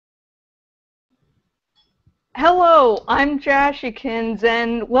Hello, I'm Jashikins,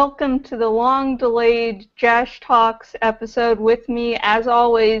 and welcome to the long-delayed Jash Talks episode. With me, as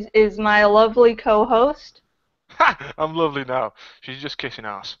always, is my lovely co-host. Ha! I'm lovely now. She's just kissing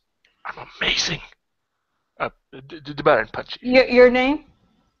ass. I'm amazing. The Baron Punchy. Your name?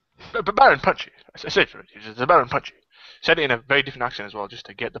 Baron Punchy. I said it. The Baron Punchy. Said it in a very different accent as well, just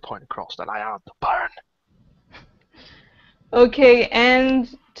to get the point across that I am the Baron. Okay,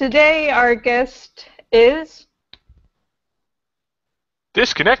 and today our guest is...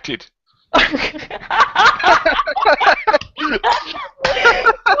 Disconnected.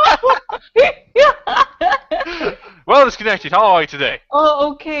 Well, disconnected. How are you today?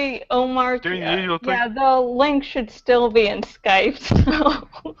 Oh, okay, Omar. Doing the usual thing. Yeah, the link should still be in Skype. So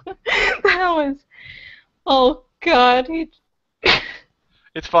that was... Oh, God.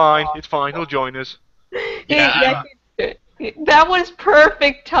 It's fine. It's fine. He'll join us. Yeah, That was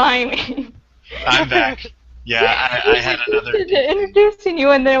perfect timing. I'm back. Yeah, I had another. Introducing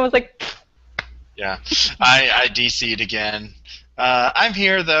you, and then it was like. Yeah, I DC'd again. I'm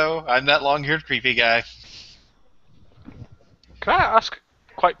here though. I'm that long-haired creepy guy. Can I ask a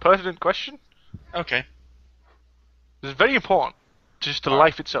quite pertinent question? Okay. This is very important, just to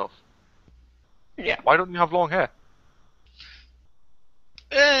life itself. Yeah. Why don't you have long hair?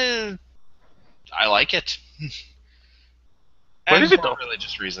 I like it. What And is it for though?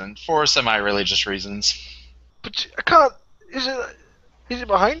 religious reasons, for semi-religious reasons. But I can't. Is it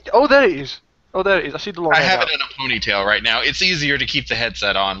behind? Oh, there it is. Oh, there it is. I see the long I hair have now. it in a ponytail right now. It's easier to keep the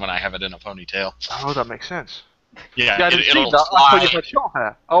headset on when I have it in a ponytail. Oh, that makes sense. Yeah, Yeah, I didn't see it'll that. I thought you slide. had short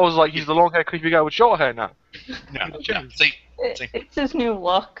hair. I was like, he's the long hair creepy guy with short hair now. No. See. It's his new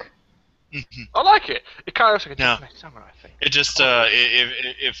look. I like it. It kind of looks like a No. Japanese samurai thing. It just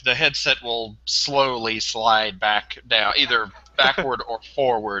if the headset will slowly slide back down, either backward or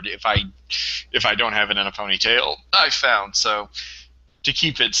forward if I don't have it in a ponytail. I found so to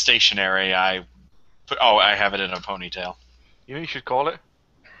keep it stationary, I have it in a ponytail. You know what you should call it?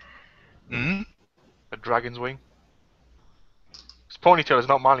 Hmm. A dragon's wing. This ponytail is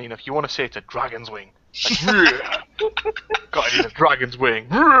not manly enough. You want to say it's a dragon's wing. Like, got it in a dragon's wing.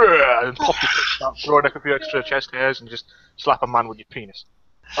 And pop your start throwing up a few extra chest hairs and just slap a man with your penis.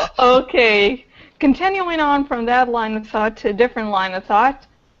 Okay, continuing on from that line of thought to a different line of thought.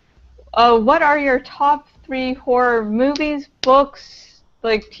 What are your top 3 horror movies, books,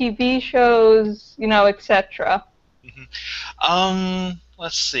 like TV shows, etc.?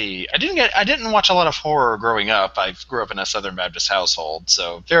 Let's see. I didn't watch a lot of horror growing up. I grew up in a Southern Baptist household,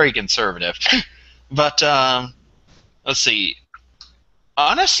 so very conservative. But let's see.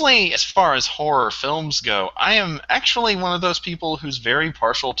 Honestly, as far as horror films go, I am actually one of those people who's very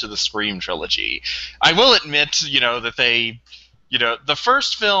partial to the Scream trilogy. I will admit, that the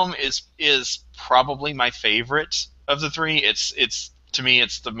first film is probably my favorite of the 3. It's to me,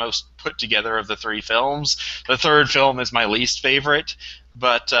 it's the most put together of the 3 films. The third film is my least favorite,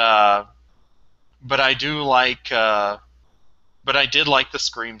 but I do like. But I did like the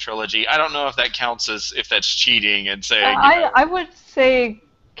Scream trilogy. I don't know if that counts as if that's cheating and saying. I would say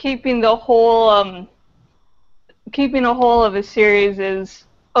keeping the whole of a series is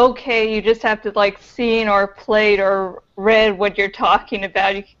okay. You just have to like seen or played or read what you're talking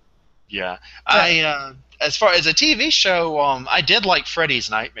about. Yeah, as far as a TV show, I did like Freddy's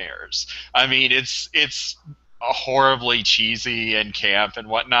Nightmares. I mean, it's horribly cheesy and camp and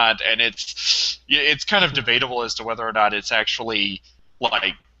whatnot, and it's kind of debatable as to whether or not it's actually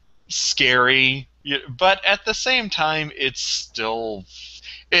like scary. But at the same time, it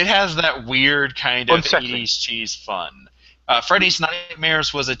has that weird kind of Unsettling. 80s cheese fun. Freddy's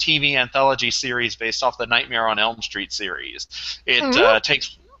Nightmares was a TV anthology series based off the Nightmare on Elm Street series.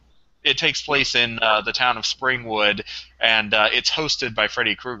 It takes place in the town of Springwood, and it's hosted by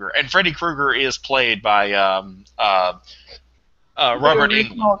Freddy Krueger. And Freddy Krueger is played by Robert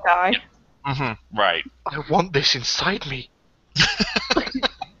Englund. Small guy. Right. I want this inside me.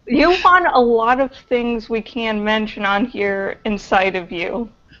 You want a lot of things we can mention on here inside of you.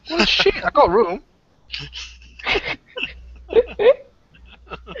 Well, shit, I got room.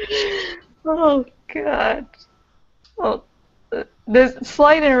 Oh, God. Well, this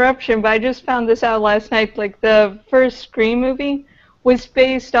slight interruption, but I just found this out last night. Like, the first Scream movie was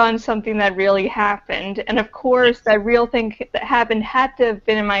based on something that really happened. And, of course, that real thing that happened had to have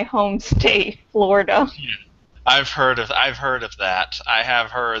been in my home state, Florida. I've heard of that. I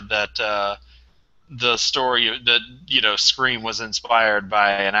have heard that the story that Scream was inspired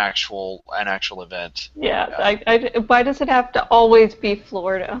by an actual event. Yeah. Why does it have to always be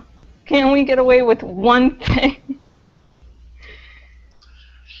Florida? Can't we get away with one thing?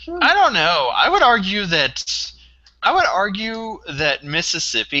 I don't know. I would argue that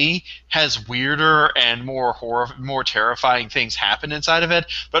Mississippi has weirder and more terrifying things happen inside of it,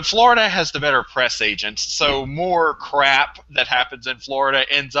 but Florida has the better press agents, so more crap that happens in Florida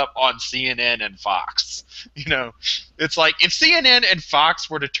ends up on CNN and Fox. You know, it's like if CNN and Fox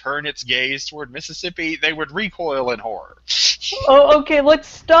were to turn its gaze toward Mississippi, they would recoil in horror. Oh, okay, let's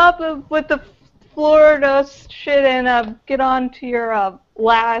stop with the Florida shit and get on to your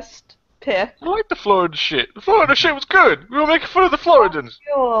last pick. I like the Florida shit. The Florida shit was good. We were making fun of the Floridans.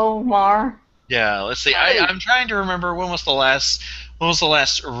 Oh, Omar. Yeah, let's see. I'm trying to remember when was the last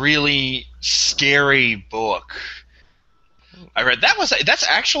really scary book I read. That's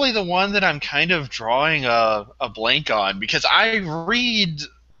actually the one that I'm kind of drawing a blank on because I've read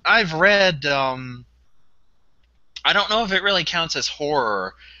I don't know if it really counts as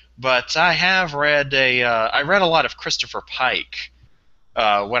horror, but I have read I read a lot of Christopher Pike.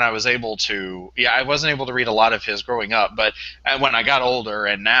 When I was able to, I wasn't able to read a lot of his growing up, but when I got older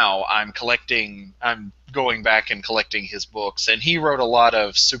and now I'm going back and collecting his books, and he wrote a lot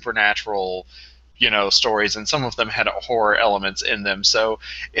of supernatural, stories, and some of them had horror elements in them. So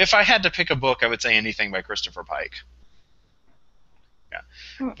if I had to pick a book, I would say anything by Christopher Pike. Yeah,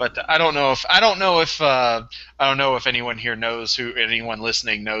 but I don't know if anyone here knows anyone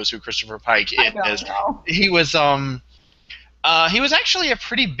listening knows who Christopher Pike is. I don't know. He was actually a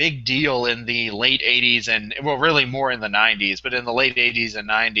pretty big deal in the late 80s and, well, really more in the 90s, but in the late 80s and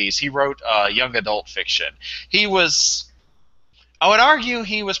 90s, he wrote young adult fiction. I would argue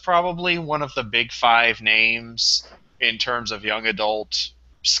he was probably one of the big five names in terms of young adult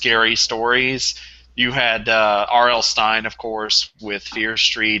scary stories. You had R.L. Stine, of course, with Fear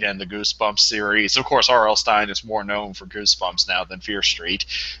Street and the Goosebumps series. Of course, R.L. Stine is more known for Goosebumps now than Fear Street,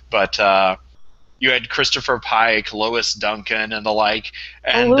 but you had Christopher Pike, Lois Duncan, and the like.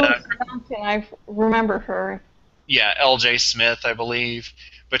 And Lois Duncan, I remember her. Yeah, L.J. Smith, I believe.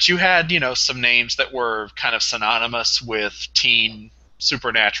 But you had, some names that were kind of synonymous with teen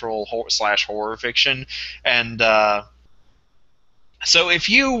supernatural / horror fiction. And so if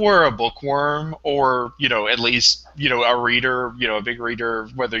you were a bookworm or, at least, a reader, a big reader,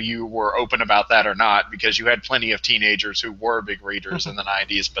 whether you were open about that or not, because you had plenty of teenagers who were big readers in the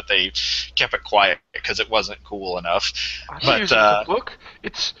 90s, but they kept it quiet because it wasn't cool enough. I don't use it as a book.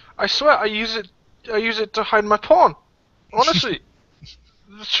 I swear, I use it to hide my porn. Honestly.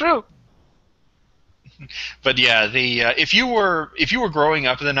 It's true. But yeah, if you were growing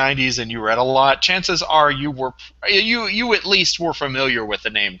up in the 90s and you read a lot, chances are you at least were familiar with the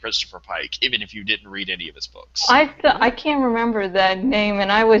name Christopher Pike, even if you didn't read any of his books. I can't remember that name, and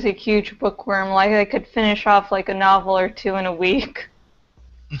I was a huge bookworm. Like, I could finish off like a novel or two in a week.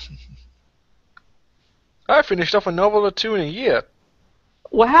 I finished off a novel or two in a year.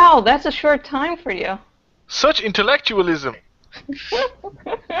 Wow, that's a short time for you. Such intellectualism.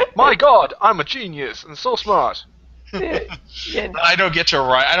 My God, I'm a genius and so smart. Yeah. I don't get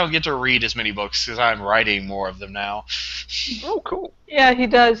to read as many books because I'm writing more of them now. Oh, cool. Yeah, he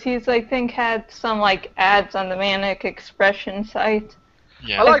does. He's, I think, had some like ads on the Manic Expression site.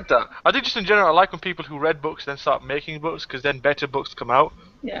 Yeah. I like that. I think just in general, I like when people who read books then start making books, because then better books come out.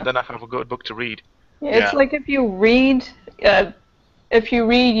 Yeah. Then I have a good book to read. Yeah, it's like if you read,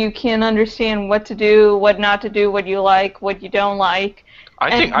 you can understand what to do, what not to do, what you like, what you don't like. I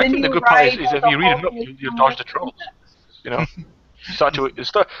think the good part is if you read enough, you dodge the tropes.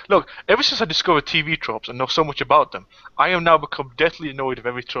 Look, ever since I discovered TV tropes and know so much about them, I am now become deathly annoyed of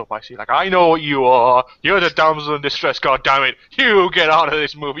every trope I see. Like, I know what you are. You're the damsel in distress. God damn it! You get out of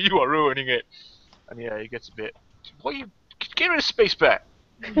this movie. You are ruining it. And yeah, it gets a bit. What you get rid of Space Bear?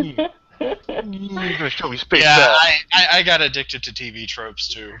 You're gonna show me Space Bear. I got addicted to TV tropes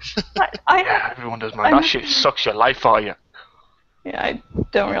too. Yeah, everyone does, man. That shit sucks your life out of you. Yeah, I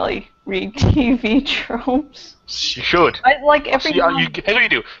don't really read TV tropes. You should. I like every. Here's what you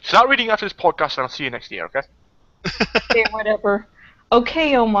do. Start reading after this podcast, and I'll see you next year. Okay? Okay, whatever.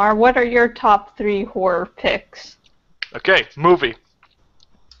 Okay, Omar, what are your top 3 horror picks? Okay, movie.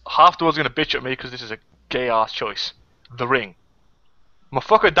 Half the world's gonna bitch at me because this is a gay ass choice. The Ring.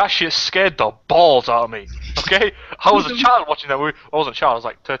 Motherfucker, that shit scared the balls out of me. Okay? I was a child watching that movie. I wasn't a child, I was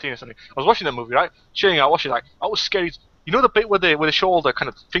like 13 or something. I was watching that movie, right? Chilling out, watching like, I was scared. You know the bit where they show all the kind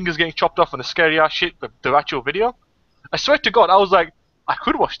of fingers getting chopped off and the scary ass shit, the actual video? I swear to God, I was like, I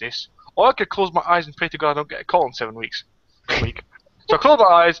could watch this, or I could close my eyes and pray to God I don't get a call in 7 weeks. A week. So I closed my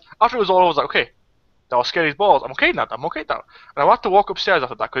eyes. After it was all, I was like, okay, that was scary as balls. I'm okay now. And I had to walk upstairs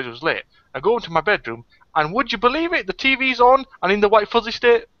after that because it was late. I go into my bedroom, and would you believe it? The TV's on, and in the white fuzzy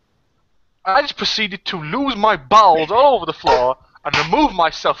state, I just proceeded to lose my bowels all over the floor and remove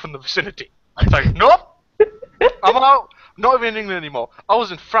myself from the vicinity. It's like, nope, I'm out. Not even in England anymore. I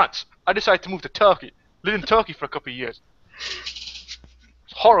was in France. I decided to move to Turkey. Lived in Turkey for a couple of years. It's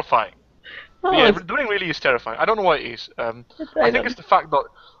horrifying. But yeah, the Ring really is terrifying. I don't know what it is. I think it's the fact that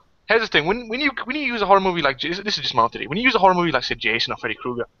here's the thing: when you use a horror movie like this is just my theory. When you use a horror movie like say Jason or Freddy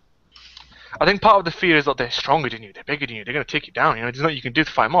Krueger, I think part of the fear is that they're stronger than you, they're bigger than you, they're going to take you down. You know, there's nothing you can do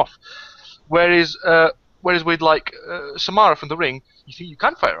to fight them off. Whereas with like Samara from The Ring, you think you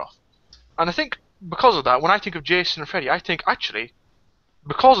can fight her off. And I think because of that, when I think of Jason and Freddy, I think actually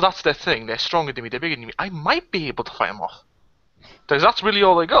because that's their thing, they're stronger than me, they're bigger than me, I might be able to fight them off. Because that's really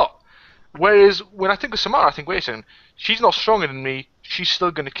all they got. Whereas when I think of Samara, I think, wait a second, she's not stronger than me, she's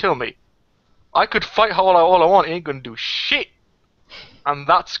still going to kill me. I could fight her all I want, ain't going to do shit. And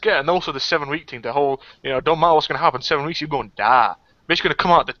that's scary. And also the 7-week thing, the whole, don't matter what's going to happen, 7 weeks you're going to die. Bitch going to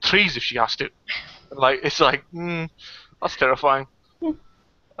come out the trees if she has to. Like, it's like, that's terrifying.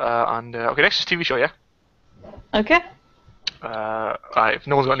 Okay, next is TV show, yeah? Okay. Right, if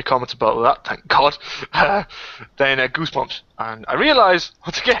no one's got any comments about that, thank God. Then Goosebumps. And I realise,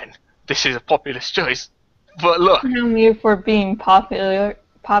 once again, this is a populist choice. But look. Damn you for being popular,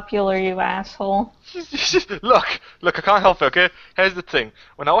 you asshole. Look, I can't help it, okay? Here's the thing.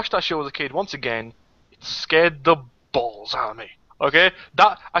 When I watched that show as a kid, once again, it scared the balls out of me. Okay?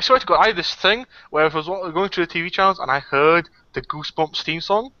 I swear to God, I had this thing where if I was going through the TV channels and I heard the Goosebumps theme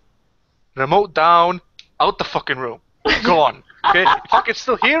song, remote down, out the fucking room. Gone. Okay? If I can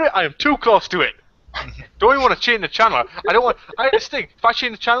still hear it, I am too close to it. Don't even want to change the channel. I had this thing. If I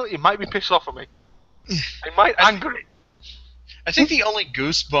change the channel, it might be pissed off at me. It might anger it. I think the only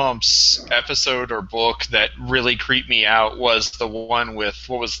Goosebumps episode or book that really creeped me out was the one with,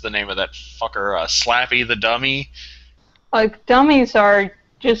 what was the name of that fucker? Slappy the Dummy? Like, dummies are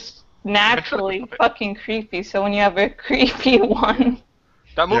just naturally fucking creepy, so when you have a creepy one...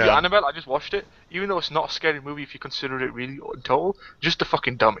 That movie, Annabelle, I just watched it. Even though it's not a scary movie if you consider it really in total, just a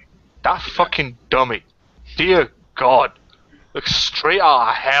fucking dummy. That fucking dummy. Dear God. Looks straight out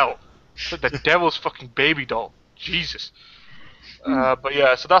of hell. Like the devil's fucking baby doll. Jesus. But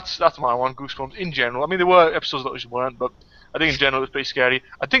yeah, so that's my one, Goosebumps, in general. I mean, there were episodes that just weren't, but I think in general it was pretty scary.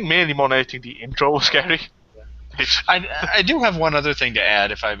 I think mainly more than anything, the intro was scary. I do have one other thing to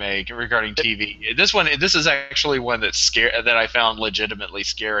add, if I may, regarding TV. This is actually one that I found legitimately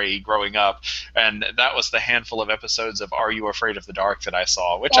scary growing up, and that was the handful of episodes of Are You Afraid of the Dark that I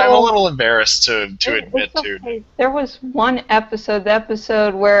saw, which I'm a little embarrassed to admit to. There was one episode, the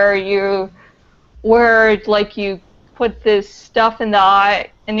episode where you put this stuff in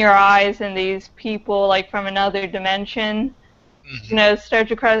your eyes, and these people like from another dimension, start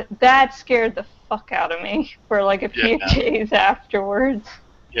to cry. That scared the fuck out of me for like a few days afterwards.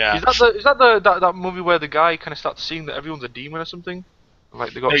 Yeah. Is that that movie where the guy kind of starts seeing that everyone's a demon or something?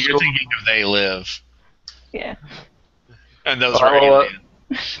 Like they got. You're thinking of They Live. Yeah. And those are aliens.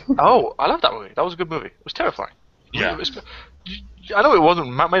 Oh, I love that movie. That was a good movie. It was terrifying. Yeah. I know it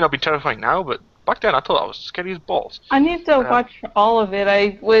might not be terrifying now, but back then I thought that was scary as balls. I need to watch all of it.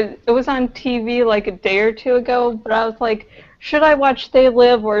 It was on TV like a day or two ago, but I was like, should I watch They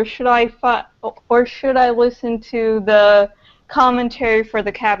Live or should I listen to the commentary for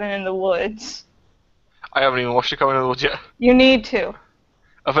The Cabin in the Woods? I haven't even watched The Cabin in the Woods yet. You need to.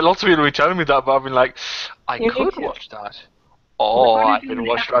 I've had lots of people telling me that, but I've been like, I could watch that. Oh, I could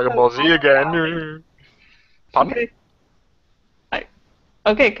watch Dragon Ball Z again. Pardon?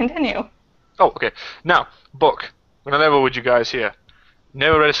 Okay, continue. Oh, okay. Now, book. On a level with you guys here.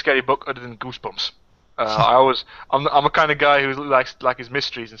 Never read a scary book other than Goosebumps. I'm a kind of guy who likes his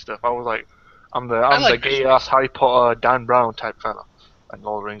mysteries and stuff. I'm the gay ass Harry Potter, Dan Brown type fella, and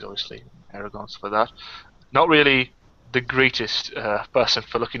Lord of the Rings obviously, Aragorn, stuff like that. Not really the greatest person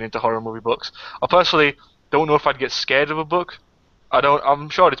for looking into horror movie books. I personally don't know if I'd get scared of a book. I'm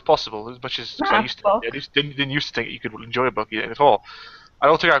sure it's possible, as much as I didn't used to think you could enjoy a book at all. I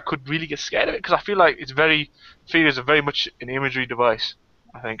don't think I could really get scared of it because I feel like fear is very much an imagery device.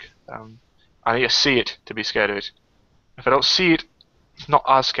 I think. I need to see it to be scared of it. If I don't see it, it's not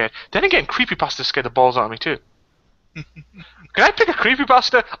as scared. Then again, creepypasta scare the balls out of me too. Can I pick a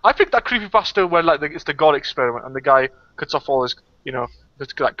creepypasta? I picked that creepypasta where it's the God experiment and the guy cuts off all his,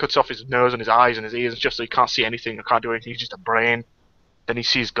 cuts off his nose and his eyes and his ears just so he can't see anything or can't do anything. He's just a brain. Then he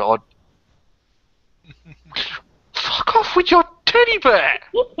sees God. Fuck off with your teddy bear!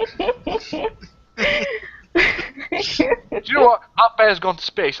 Do you know what? That bear's gone to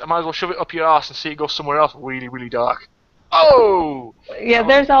space. I might as well shove it up your ass and see it go somewhere else really, really dark. Oh! Yeah,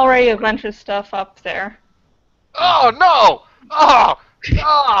 there's already a bunch of stuff up there. Oh, no! Oh!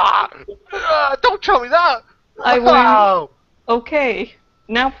 Ah! Don't tell me that! I wouldn't. Okay,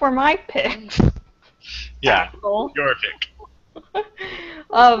 now for my picks. Yeah, Asshole. your pick.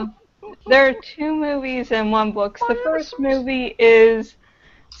 Um, there are two movies and one book. The first movie is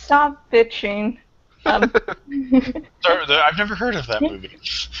Stop Bitching. I've never heard of that movie.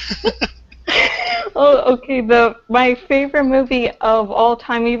 Oh, okay. My favorite movie of all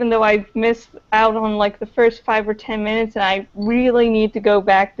time, even though I've missed out on like the first 5 or 10 minutes, and I really need to go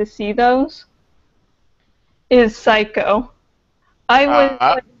back to see those, is Psycho. I was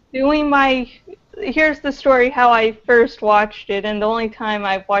like, doing my. Here's the story how I first watched it, and the only time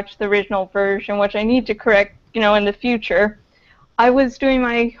I've watched the original version, which I need to correct, in the future. I was doing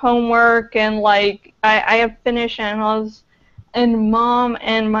my homework, and like I have finished animals, and Mom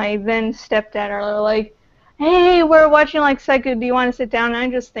and my then stepdad are like, "Hey, we're watching like Psycho. Do you want to sit down?" And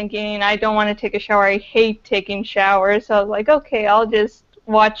I'm just thinking, I don't want to take a shower. I hate taking showers, so I was like, "Okay, I'll just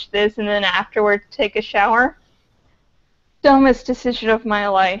watch this, and then afterwards take a shower." Dumbest decision of my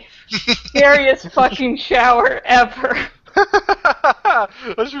life. Scariest fucking shower ever. I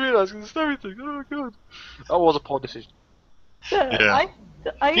just realised this everything. Oh god, that was a poor decision. Yeah.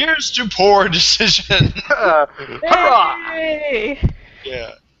 I Here's to poor decision. Hurrah! Hey!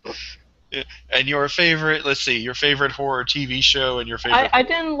 Yeah. And your favorite, let's see, your favorite horror TV show and your favorite. I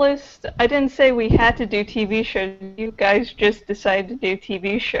didn't say we had to do TV shows. You guys just decided to do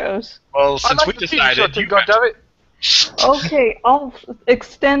TV shows. Well, since I we like the TV decided, show, you God damn it. Okay, I'll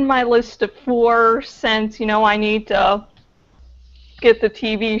extend my list to 4 since, I need to get the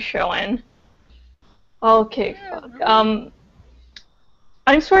TV show in. Okay, fuck.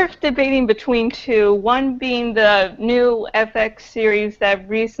 I'm sort of debating between 2. One being the new FX series that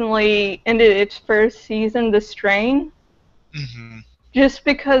recently ended its first season, The Strain. Mm-hmm. Just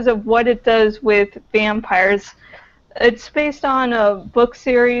because of what it does with vampires. It's based on a book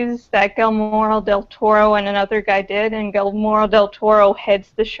series that Guillermo del Toro and another guy did, and Guillermo del Toro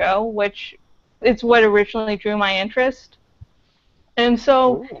heads the show, which is what originally drew my interest. And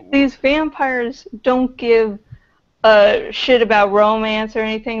so these vampires don't give a shit about romance or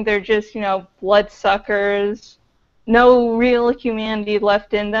anything. They're just, bloodsuckers. No real humanity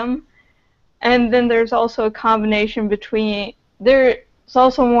left in them. And then there's also a combination between... There's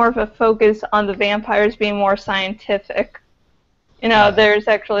also more of a focus on the vampires being more scientific. There's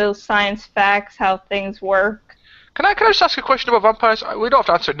actually science facts, how things work. Can I just ask a question about vampires? We don't have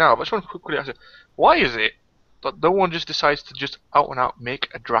to answer it now, but I just want to quickly answer. Why is it that no one just decides to just out and out make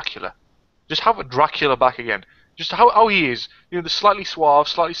a Dracula? Just have a Dracula back again. Just how he is. The slightly suave,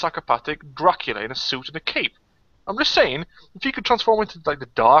 slightly psychopathic Dracula in a suit and a cape. I'm just saying, if he could transform into like the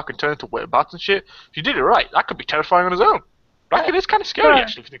dark and turn into wet bats and shit, if you did it right, that could be terrifying on his own. Dracula is kind of scary,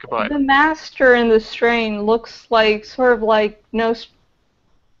 actually, if you think about it. The Master in The Strain looks like, sort of like Nosferatu.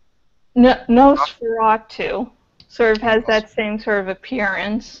 Sort of has that same sort of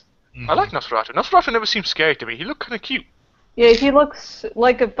appearance. I like Nosferatu. Nosferatu never seemed scary to me. He looked kind of cute. Yeah, he looks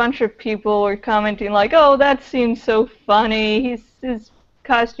like a bunch of people were commenting like, "Oh, that seems so funny. His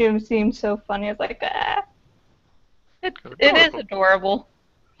costume seems so funny." It's like, it is adorable.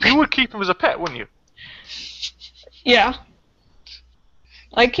 You would keep him as a pet, wouldn't you? Yeah.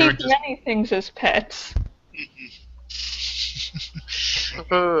 I keep many things as pets.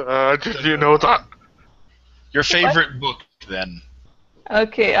 Did you know that? Your favorite book, then?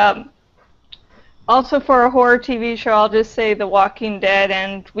 Okay, also for a horror TV show, I'll just say The Walking Dead,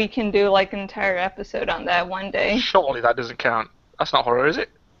 and we can do like an entire episode on that one day. Surely that doesn't count. That's not horror, is it?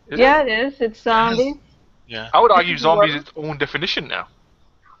 It is. It's zombies. Yeah. I would argue zombies is its own definition now.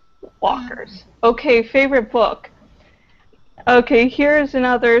 Walkers. Okay, favorite book. Okay, here's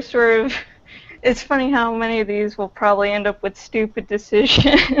another sort of... It's funny how many of these will probably end up with stupid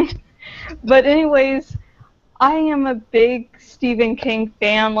decisions. But anyways, I am a big Stephen King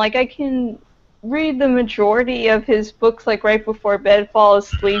fan. Like, I can read the majority of his books, like, right before bed, fall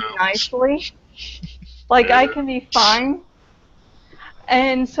asleep nicely. Like, I can be fine.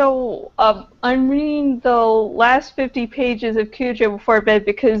 And so I'm reading the last 50 pages of Cujo before bed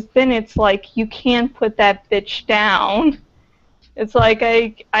because then it's like, you can't put that bitch down. It's like,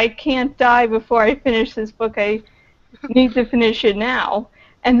 I can't die before I finish this book. I need to finish it now.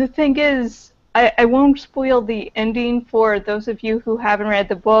 And the thing is, I won't spoil the ending for those of you who haven't read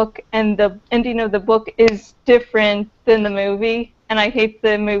the book, and the ending of the book is different than the movie, and I hate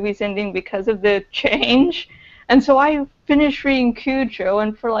the movie's ending because of the change. And so I finished reading Cujo,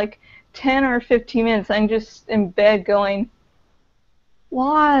 and for like 10 or 15 minutes, I'm just in bed going,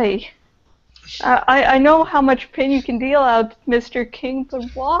 why? I know how much pain you can deal out, Mr. King, but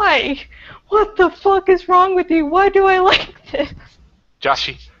why? What the fuck is wrong with you? Why do I like this?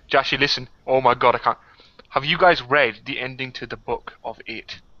 Jashi, listen. Oh my god, have you guys read the ending to the book of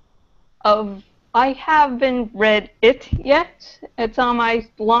 8? I haven't read it yet. It's on my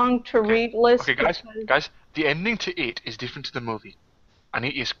long to read list. Okay, guys, the ending to 8 is different to the movie, and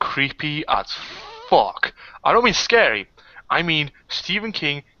it is creepy as fuck. I don't mean scary. I mean Stephen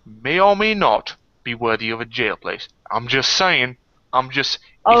King may or may not be worthy of a jail place. I'm just saying. It's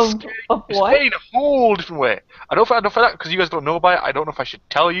Of what? scary in a whole different way. I don't find that because you guys don't know about it. I don't know if I should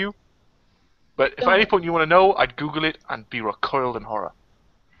tell you. But if at any point you want to know, I'd Google it and be recoiled in horror.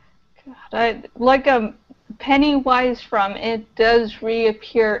 Like Pennywise from it does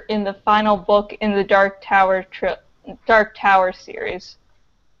reappear in the final book in the Dark Tower series.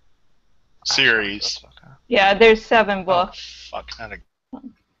 Series. Yeah, there's 7 books. Oh, fuck, not a...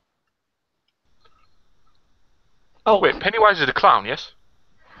 Oh, Wait, Pennywise is the clown, yes?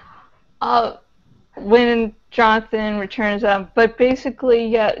 when Jonathan returns, but basically,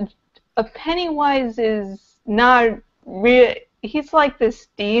 yeah, a Pennywise is not real. He's like this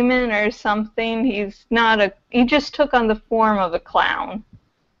demon or something. He's not a. He just took on the form of a clown.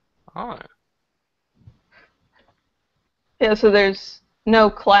 Oh. Yeah, so there's no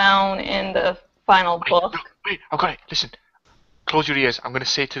clown in the final book. Wait, I've got it. Listen. Close your ears. I'm going to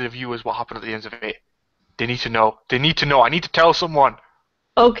say to the viewers what happened at the end of it. They need to know. They need to know. I need to tell someone.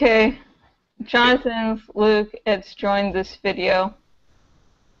 Okay. Jonathan, Luke, it's joined this video.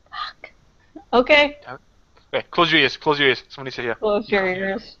 Fuck. Okay. Wait, close your ears. Close your ears. Somebody said yeah. Close your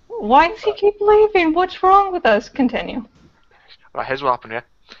ears. Why does he keep leaving? What's wrong with us? Continue. Right, here's what happened, yeah?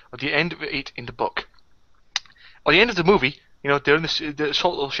 At the end of it in the book. At the end of the movie, you know, they're in the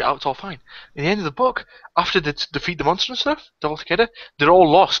sort little shit out, it's all fine. At the end of the book, after they defeat the monster and stuff, they're all together, they're all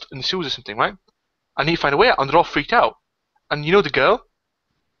lost in the sewers or something, right? And they find a way out, and they're all freaked out. And you know the girl?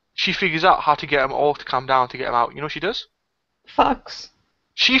 She figures out how to get them all to calm down, to get them out. You know what she does? Fucks.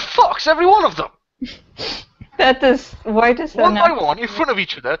 She fucks every one of them! Why does that one not... by one, in front of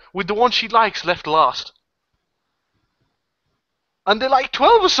each other, with the one she likes left last. And they're like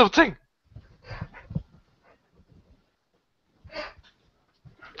 12 or something!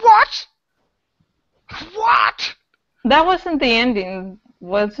 What? What? That wasn't the ending,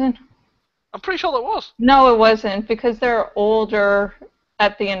 was it? I'm pretty sure that was. No, it wasn't, because they're older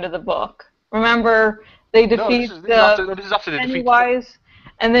at the end of the book. Remember, they defeat this is after they defeat Pennywise,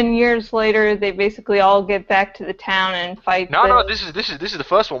 and then years later, they basically all get back to the town and fight. No, this is the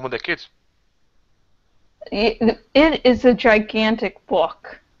first one with their kids. It is a gigantic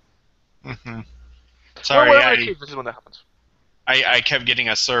book. Mm-hmm. Sorry, Kids, this is when that happens. I kept getting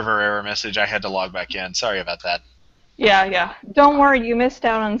a server error message. I had to log back in. Sorry about that. Yeah. Don't worry, you missed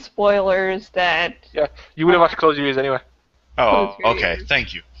out on spoilers that... Yeah, you would have had to close your ears anyway. Oh, okay.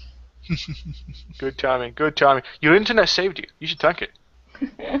 Thank you. Good timing. Your internet saved you. You should thank it.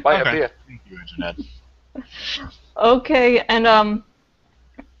 Buy a beer. Thank you, internet. Okay, and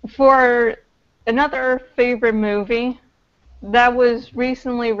for another favorite movie that was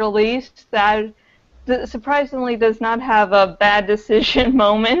recently released that surprisingly does not have a bad decision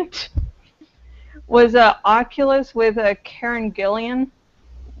moment was Oculus with Karen Gillan,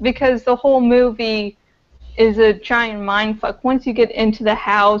 because the whole movie is a giant mindfuck. Once you get into the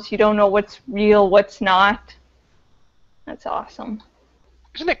house, you don't know what's real, what's not. That's awesome.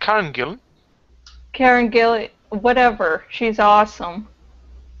 Isn't it Karen Gillan? Karen Gillan, whatever. She's awesome.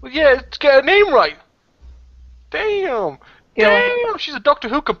 Well, yeah, let's get her name right. Damn. Gillan. Damn, she's a Doctor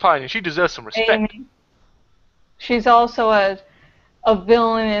Who companion. She deserves some respect. Amy. She's also a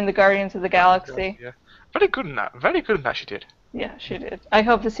villain in the Guardians of the Galaxy. Yeah. Very good in that. Very good in that she did. Yeah, she did. I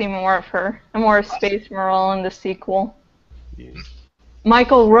hope to see more of her. And more of Space Merle in the sequel. Yeah.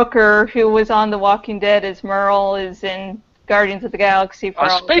 Michael Rooker, who was on The Walking Dead as Merle, is in Guardians of the Galaxy for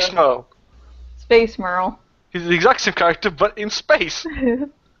all Space Merle. Space Merle. He's the exact same character, but in space.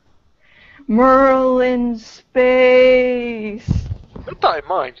 Merle in space. Keep that in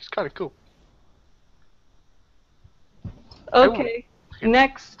mind. It's kind of cool. Okay.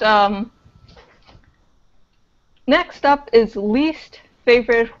 Next up is least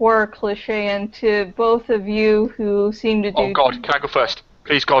favorite horror cliche, and to both of you who seem to do... Oh God, can I go first?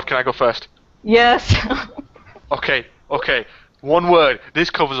 Please God, can I go first? Yes. Okay. One word. This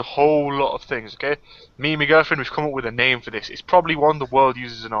covers a whole lot of things, okay? Me and my girlfriend, we've come up with a name for this. It's probably one the world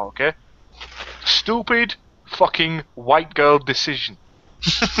uses and all, okay? Stupid fucking white girl decision.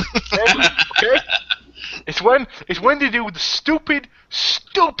 Okay? It's when they do the stupid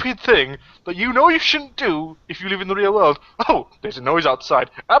thing that you know you shouldn't do if you live in the real world. Oh, there's a noise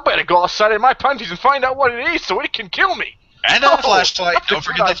outside. I better go outside in my panties and find out what it is so it can kill me. And a flashlight. Don't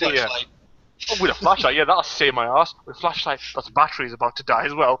forget the flashlight. Oh, with a flashlight, yeah, that'll save my ass. With a flashlight, that's battery's about to die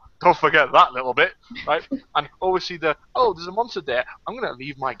as well. Don't forget that little bit, right? And obviously there's a monster there. I'm gonna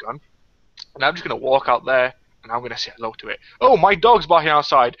leave my gun, and I'm just gonna walk out there, and I'm gonna say hello to it. Oh, my dog's barking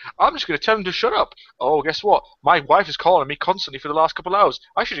outside. I'm just gonna tell him to shut up. Oh, guess what? My wife is calling me constantly for the last couple of hours.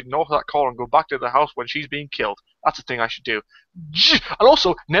 I should ignore that call and go back to the house when she's being killed. That's the thing I should do. And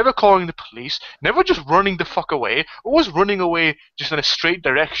also, never calling the police, never just running the fuck away, always running away just in a straight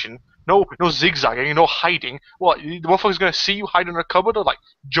direction. No zigzagging, no hiding. What, the motherfucker's gonna see you hide in a cupboard or like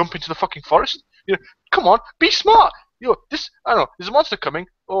jump into the fucking forest? Come on, be smart. I don't know, there's a monster coming.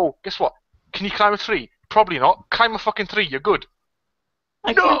 Oh, guess what? Can you climb a tree? Probably not. Climb a fucking tree, you're good.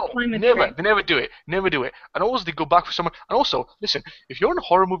 I No, can't climb a never. tree. They never do it. Never do it. And always they go back for someone. And also, listen, if you're in a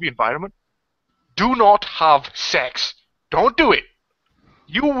horror movie environment, do not have sex. Don't do it.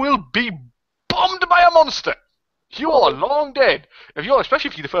 You will be bombed by a monster. You are long dead. Especially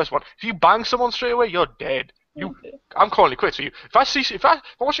if you're the first one, if you bang someone straight away, you're dead. I'm calling it quits for you. If I'm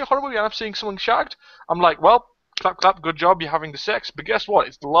watching a horror movie and I'm seeing someone shagged, I'm like, well, clap, clap, good job, you're having the sex. But guess what?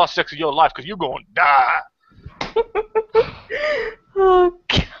 It's the last sex of your life because you're going to die. Oh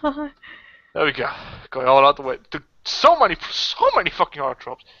god. There we go. Going all out the way. So many fucking horror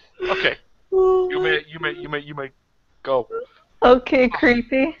tropes. Okay, you may go. Okay,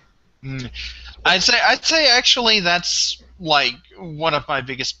 creepy. I'd say actually that's like one of my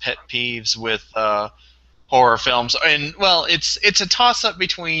biggest pet peeves with horror films, and well, it's a toss up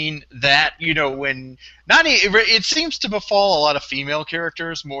between that, when it seems to befall a lot of female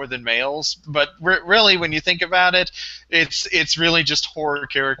characters more than males, but really when you think about it, it's really just horror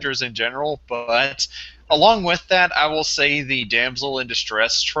characters in general. But along with that, I will say the damsel in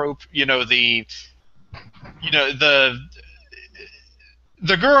distress trope, the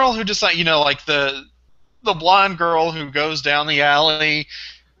girl who just like the blonde girl who goes down the alley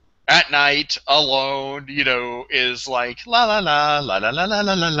at night alone, is like la la la la la la la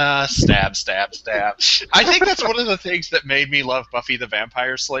la la la, stab stab stab. I think that's one of the things that made me love Buffy the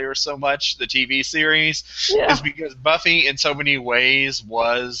Vampire Slayer so much, the TV series, Yeah. is because Buffy in so many ways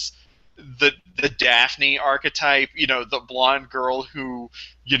was the Daphne archetype, the blonde girl who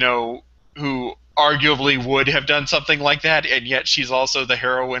arguably would have done something like that, and yet she's also the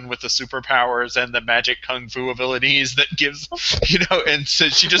heroine with the superpowers and the magic kung fu abilities that gives, and so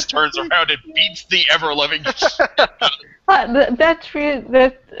she just turns around and beats the ever-loving. That's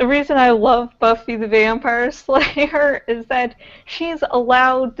the reason I love Buffy the Vampire Slayer is that she's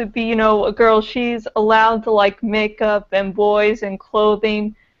allowed to be, a girl. She's allowed to like makeup and boys and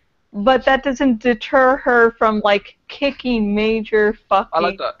clothing, but that doesn't deter her from like kicking major fucking I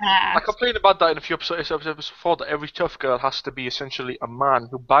like that. ass. I complained about that in a few episodes before, that every tough girl has to be essentially a man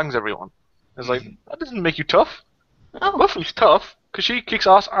who bangs everyone. It's like, that doesn't make you tough. Oh. Buffy's tough because she kicks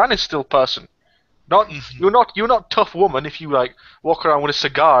ass and is still a person. You're not tough woman if you like walk around with a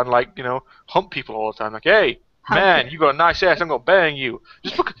cigar and like hump people all the time. Like, hey man, you got a nice ass, I'm gonna bang you.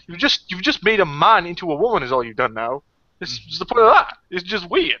 Just look, you've just made a man into a woman is all you've done now. This is the point of that. It's just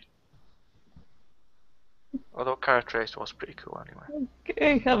weird. Although character trace was pretty cool anyway.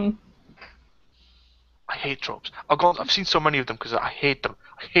 Okay, I hate tropes. I've seen so many of them because I hate them.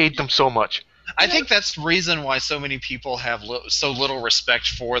 I hate them so much. I think that's the reason why so many people have so little respect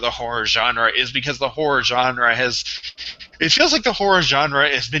for the horror genre, is because the horror genre it feels like the horror genre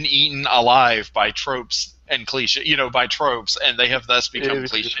has been eaten alive by tropes and by tropes, and they have thus become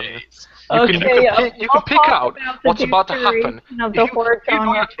cliches. You can pick out what's about to happen. Of the horror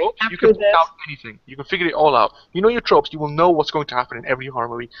genre you can pick out anything. You can figure it all out. You know your tropes. You will know what's going to happen in every horror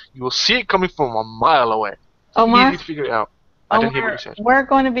movie. You will see it coming from a mile away. Omar, easy to figure it out. I didn't hear what you said. We're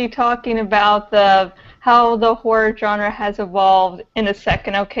going to be talking about how the horror genre has evolved in a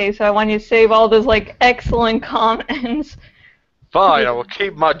second. Okay, so I want you to save all those like excellent comments. Fine, I will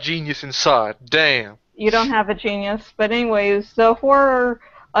keep my genius inside. Damn. You don't have a genius, but anyways, the horror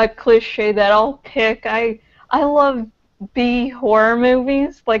cliche that I'll pick. I love B horror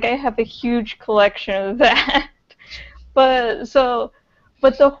movies. Like I have a huge collection of that. But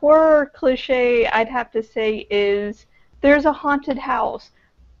the horror cliche I'd have to say is there's a haunted house.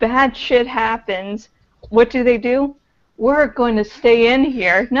 Bad shit happens. What do? We're going to stay in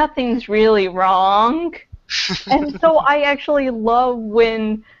here. Nothing's really wrong. And so I actually love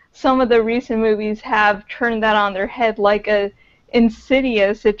when some of the recent movies have turned that on their head, like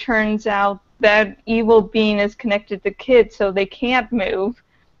Insidious. It turns out that evil being is connected to kids, so they can't move.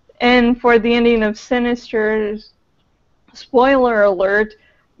 And for the ending of Sinister, spoiler alert,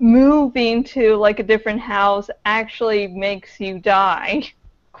 moving to like a different house actually makes you die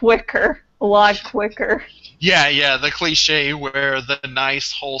quicker. a lot quicker. Yeah, the cliche where the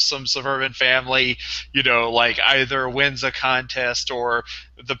nice, wholesome suburban family, like either wins a contest or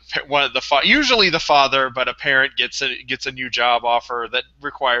usually the father, but a parent gets a new job offer that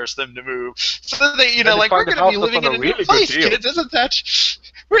requires them to move. So they, Then they like we're find going to be themselves living on in a a new really good place, deal. kids.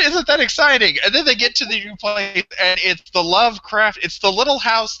 Isn't that exciting? And then they get to the new place, and it's the little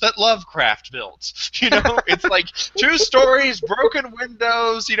house that Lovecraft built. It's like 2 stories, broken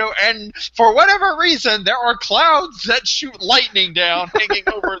windows, and for whatever reason, there are clouds that shoot lightning down hanging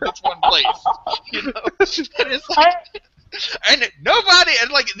over this one place. And it's like, and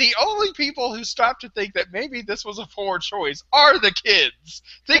the only people who stop to think that maybe this was a poor choice are the kids.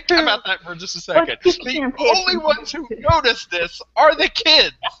 Think about that for just a second. The only ones who notice this are the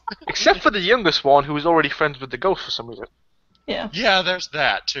kids. Except for the youngest one, who is already friends with the ghost for some reason. Yeah. Yeah, there's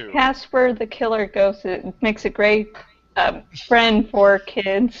that too. Casper the Killer Ghost, it makes a great friend for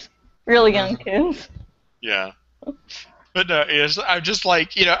kids, really young kids. Yeah. But no, I'm just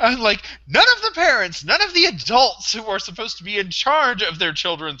like, I'm like, none of the parents, none of the adults who are supposed to be in charge of their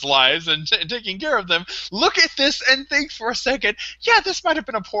children's lives and taking care of them, look at this and think for a second, yeah, this might have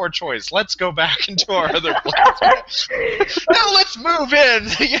been a poor choice. Let's go back into our other place. Now let's move in.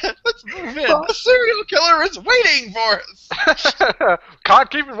 Yeah, let's move in. The serial killer is waiting for us. Can't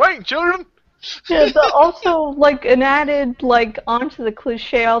keep it waiting, children. Yeah, also, like, an added, like, onto the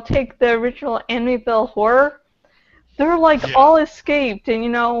cliche, I'll take the original Amityville Horror. They're, like, all escaped,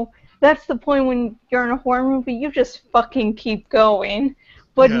 and, that's the point when you're in a horror movie, you just fucking keep going.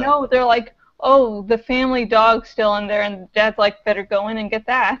 But no, they're like, oh, the family dog's still in there, and Dad's like, better go in and get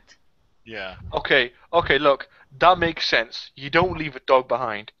that. Yeah. Okay, look, that makes sense. You don't leave a dog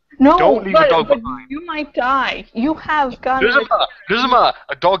behind. No, don't leave a dog behind. You might die. You have got Doesn't matter.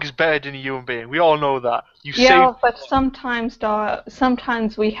 A dog is better than a human being. We all know that. But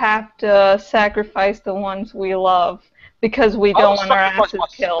sometimes we have to sacrifice the ones we love because we don't want our asses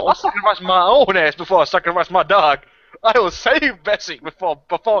killed. I'll sacrifice my own ass before I sacrifice my dog. I will save Bessie before.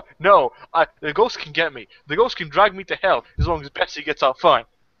 No, the ghost can get me. The ghost can drag me to hell as long as Bessie gets out fine.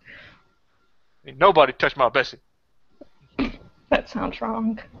 Ain't nobody touch my Bessie. That sounds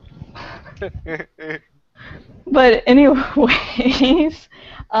wrong. But anyways,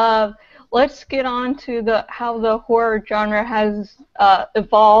 let's get on to how the horror genre has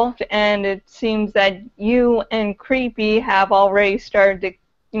evolved, and it seems that you and Creepy have already started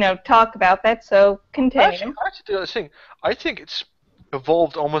to, talk about that. So continue. I think it's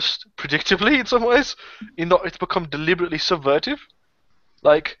evolved almost predictably in some ways, in that it's become deliberately subversive.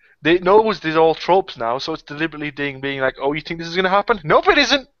 Like, they know these are all tropes now, so it's deliberately being like, oh, you think this is going to happen? Nope, it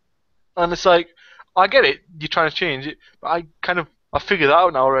isn't. And it's like, I get it, you're trying to change it, but I figured that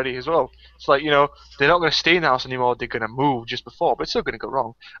out now already as well. It's like, they're not going to stay in the house anymore, they're going to move just before, but it's still going to go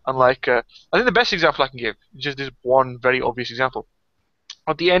wrong. And like, I think the best example I can give, just this one very obvious example.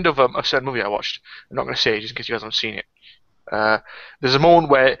 At the end of a certain movie I watched, I'm not going to say it just in case you guys haven't seen it, there's a moment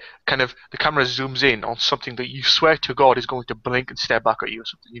where kind of the camera zooms in on something that you swear to God is going to blink and stare back at you or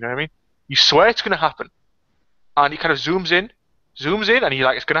something, you know what I mean? You swear it's going to happen. And it kind of zooms in, and you're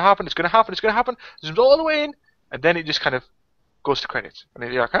like, it's going to happen, zooms all the way in, and then it just kind of goes to credits.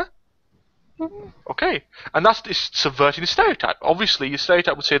 And you're like, huh? Okay. And that's subverting the stereotype. Obviously, your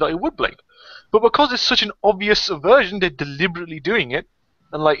stereotype would say that it would blink. But because it's such an obvious subversion, they're deliberately doing it,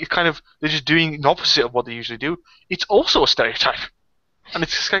 and like, they're just doing the opposite of what they usually do. It's also a stereotype. And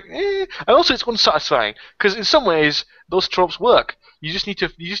it's just like, And also it's unsatisfying, because in some ways, those tropes work. You just need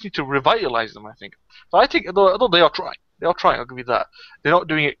to revitalize them, I think. So I think, although they are trying, I'll give you that. They're not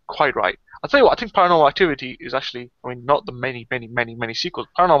doing it quite right. I'll tell you what, I think Paranormal Activity is actually, not the many sequels.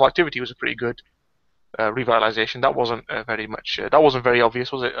 Paranormal Activity was a pretty good revitalization. That wasn't that wasn't very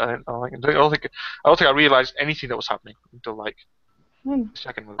obvious, was it? I don't think I realized anything that was happening until like the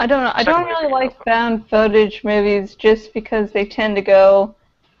second movie. I don't know. I don't really like found footage movies just because they tend to go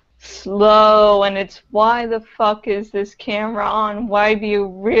slow, and it's, why the fuck is this camera on? Why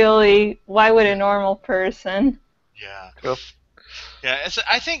would a normal person? Yeah. Cool. Yeah,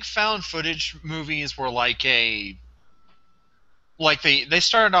 I think found footage movies were they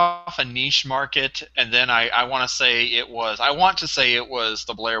started off a niche market, and then I want to say it was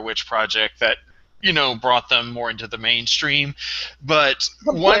the Blair Witch Project that brought them more into the mainstream. But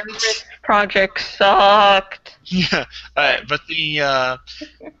The Blair Witch Project sucked. Yeah, but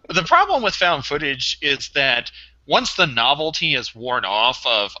the problem with found footage is that once the novelty is worn off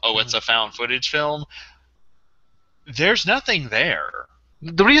of, it's a found footage film, there's nothing there.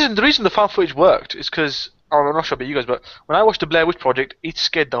 The reason the found footage worked is because, I'm not sure about you guys, but when I watched the Blair Witch Project, it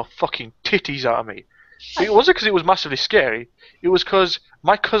scared the fucking titties out of me. It wasn't because it was massively scary. It was because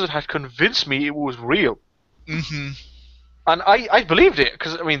my cousin had convinced me it was real. Mm-hmm. And I believed it,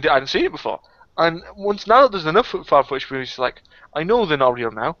 because, I mean, I hadn't seen it before. And now that there's enough found footage movies, like, I know they're not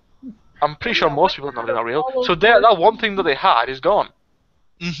real now. I'm pretty sure most people know they're not real. So that one thing that they had is gone.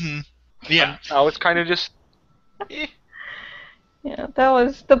 Mm-hmm. Yeah. And now it's kind of just... Eh. Yeah, that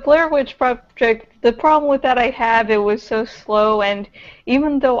was the Blair Witch Project. The problem with that I have, it was so slow, and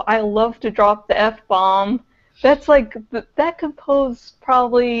even though I love to drop the F-bomb, that's like, that composed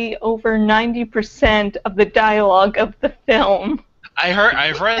probably over 90% of the dialogue of the film.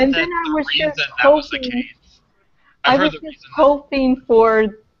 I've read And that then I the was reason just that was the hoping, case. I I've heard was the just reason. hoping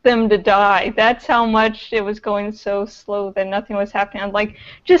for them to die. That's how much it was going so slow that nothing was happening. I'm like,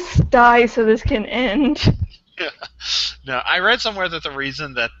 just die so this can end. No, I read somewhere that the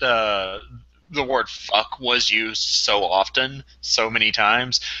reason that the word "fuck" was used so often, so many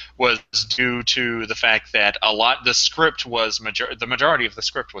times, was due to the fact that the script was the majority of the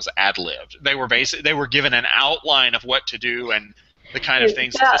script was ad-libbed. They were given an outline of what to do and the kind of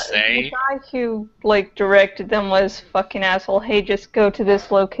things to say. The guy who like directed them was fucking asshole. Hey, just go to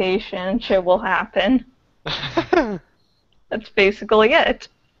this location, shit will happen. That's basically it.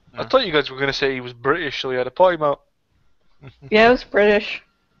 I thought you guys were going to say he was British, so he had a potty mouth. Yeah, it was British.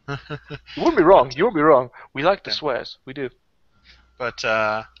 You wouldn't be wrong. You wouldn't be wrong. We like the swears. We do. But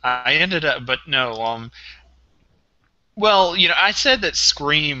I ended up, but no, well, I said that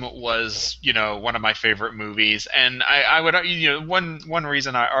Scream was, one of my favorite movies, and I would, one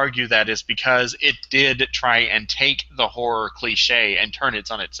reason I argue that is because it did try and take the horror cliche and turn it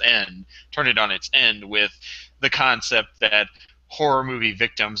on its end with the concept that horror movie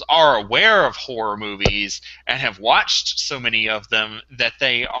victims are aware of horror movies and have watched so many of them that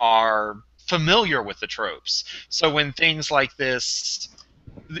they are familiar with the tropes. So when things like this,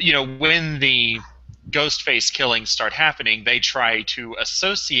 when the Ghostface killings start happening, they try to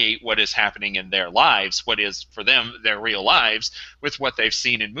associate what is happening in their lives, what is for them their real lives, with what they've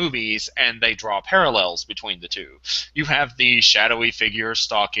seen in movies, and they draw parallels between the two. You have the shadowy figure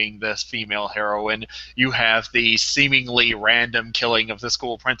stalking the female heroine. You have the seemingly random killing of the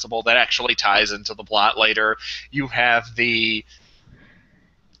school principal that actually ties into the plot later. You have that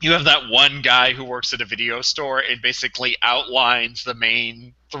one guy who works at a video store and basically outlines the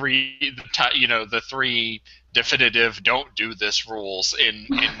main the three definitive "don't do this" rules in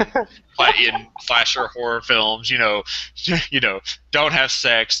slasher horror films. Don't have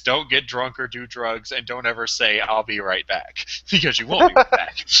sex, don't get drunk or do drugs, and don't ever say "I'll be right back" because you won't be right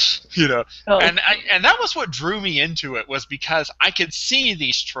back. Oh. And that was what drew me into it, was because I could see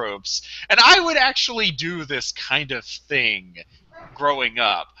these tropes, and I would actually do this kind of thing growing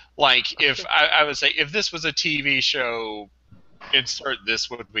up. Like, if I would say, if this was a TV show, insert this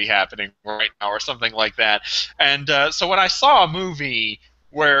would be happening right now, or something like that. And so when I saw a movie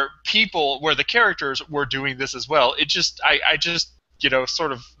where the characters were doing this as well, I just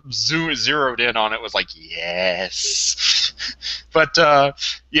sort of zeroed in on it. Was like, yes. But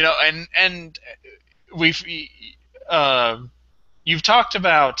and you've talked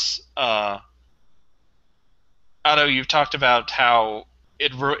about Otto, you've talked about how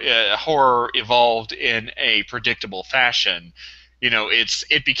horror evolved in a predictable fashion.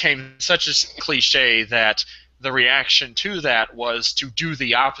 It became such a cliche that the reaction to that was to do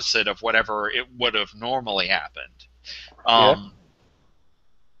the opposite of whatever it would have normally happened.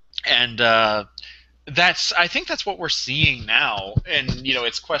 And I think that's what we're seeing now. And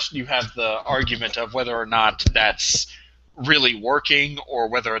it's question. You have the argument of whether or not that's really working, or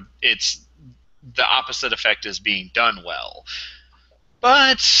whether it's the opposite effect is being done well.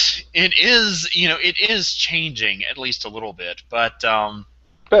 But it is changing, at least a little bit. But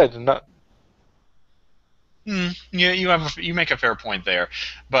better than that. You make a fair point there.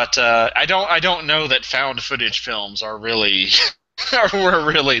 But I don't know that found footage films are really were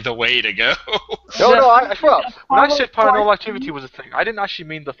really the way to go. No. When I said Paranormal Activity was a thing, I didn't actually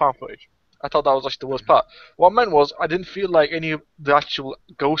mean the found footage. I thought that was actually the worst part. What I meant was, I didn't feel like any of the actual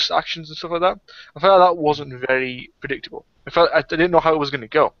ghost actions and stuff like that. I felt like that wasn't very predictable. I didn't know how it was going to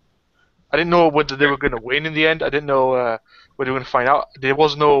go. I didn't know whether they were going to win in the end. I didn't know whether they were going to find out. There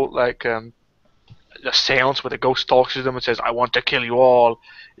was no a seance where the ghost talks to them and says, "I want to kill you all."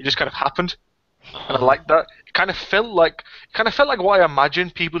 It just kind of happened, and I liked that. It kind of felt like what I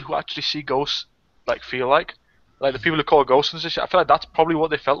imagine people who actually see ghosts feel like the people who call ghosts and shit. I feel like that's probably what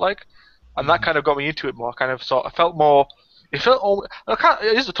they felt like. And that kind of got me into it more. I felt more. It felt almost.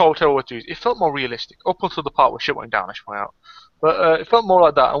 It is a terrible way to use. It felt more realistic up until the part where shit went down. I should point out, but it felt more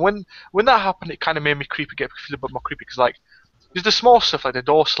like that. And when that happened, it kind of made me get a bit more creepy, because Just the small stuff like the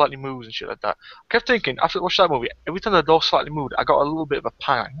door slightly moves and shit like that. I kept thinking after I watched that movie, every time the door slightly moved, I got a little bit of a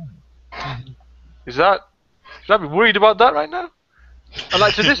pang. Is that? Should I be worried about that right now? And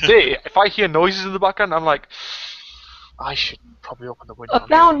like to this day, if I hear noises in the background, I'm like, I should probably open the window.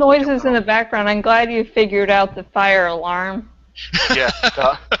 About noises in the background, I'm glad you figured out the fire alarm. Yeah,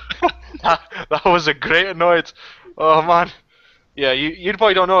 that was a great annoyance. Oh man. Yeah, you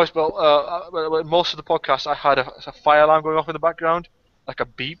probably don't know this, but most of the podcast I had a fire alarm going off in the background, like a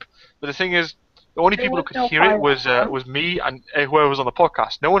beep. But the thing is, the only people who could hear it was me and whoever was on the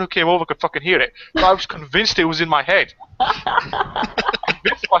podcast. No one who came over could fucking hear it. But I was convinced it was in my head.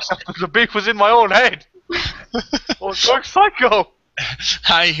 Convinced myself that the beep was in my own head. I was going psycho.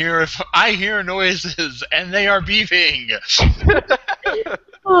 I hear noises and they are beeping.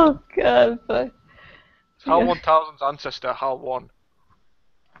 Oh god, but HAL 1000's ancestor, HAL 1.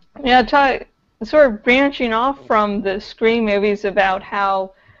 yeah, sort of branching off from the Scream movies about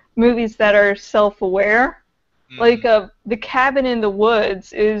how movies that are self-aware, like The Cabin in the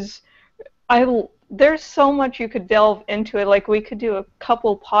Woods is, there's so much you could delve into it. Like we could do a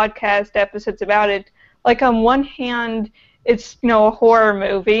couple podcast episodes about it. Like on one hand, it's a horror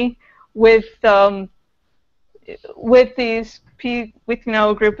movie with a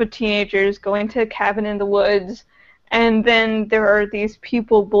group of teenagers going to a cabin in the woods, and then there are these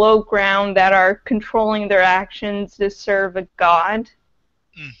people below ground that are controlling their actions to serve a god.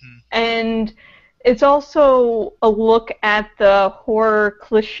 Mm-hmm. And it's also a look at the horror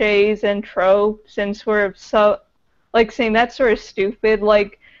cliches and tropes and sort of saying that's sort of stupid.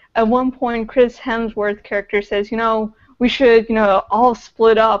 Like at one point, Chris Hemsworth's character says, we should, all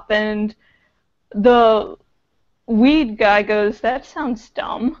split up, and the weed guy goes, that sounds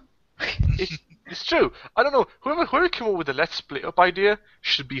dumb. It's true. I don't know. Whoever came up with the let's split up idea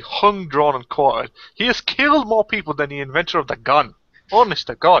should be hung, drawn, and quartered. He has killed more people than the inventor of the gun. Honest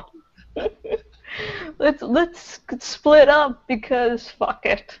to God. Let's split up because fuck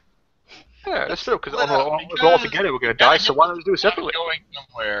it. Yeah, that's true. Because all together we're gonna die. So why don't we do it separately? Going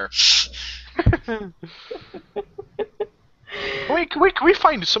somewhere. Can we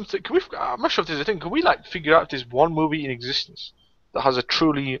find something? I'm not sure if there's a thing. Can we figure out if there's one movie in existence that has a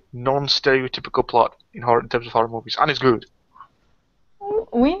truly non-stereotypical plot in terms of horror movies, and it's good?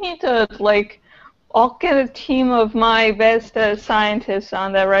 We need to I'll get a team of my best scientists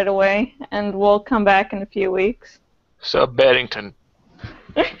on that right away, and we'll come back in a few weeks. Sir Barrington.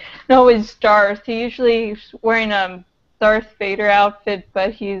 No, it's Darth. He usually is wearing a Darth Vader outfit,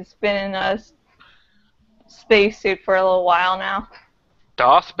 but he's been in a spacesuit for a little while now.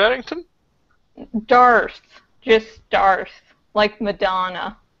 Darth Barrington? Darth. Just Darth. Like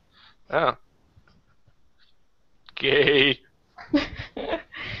Madonna. Oh. Gay.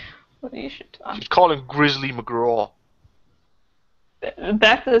 Well, you should talk. You'd call him Grizzly McGraw.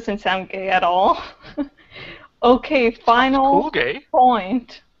 That doesn't sound gay at all. Okay, final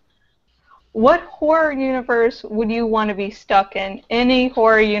point. What horror universe would you want to be stuck in? Any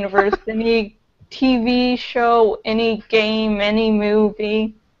horror universe, any TV show, any game, any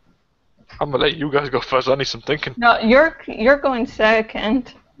movie? I'm gonna let you guys go first. I need some thinking. No, you're going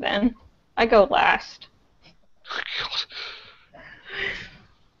second. Then I go last. God.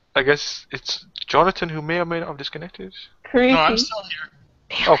 I guess it's Jonathan who may or may not have disconnected. Creepy. No, I'm still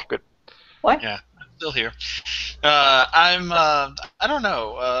here. Oh, good. What? Yeah, I'm still here. I don't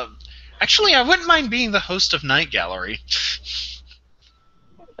know. Actually, I wouldn't mind being the host of Night Gallery.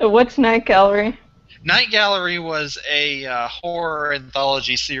 What's Night Gallery? Night Gallery was a horror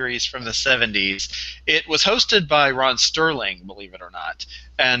anthology series from the 70s. It was hosted by Ron Sterling, believe it or not.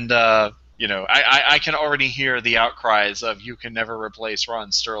 And, I can already hear the outcries of you can never replace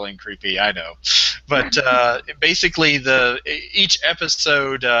Ron Sterling, creepy, I know. But basically, each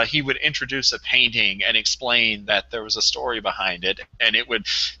episode, he would introduce a painting and explain that there was a story behind it. And it would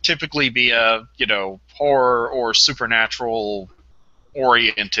typically be a, horror or supernatural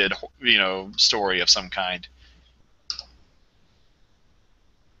oriented, story of some kind.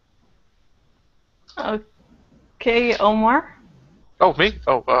 Okay, Omar? Oh, me?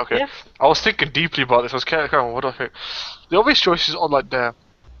 Oh, okay. Yeah. I was thinking deeply about this. I was kind of what do I think? The obvious choices are the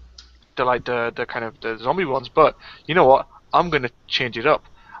kind of the zombie ones, but you know what? I'm gonna change it up.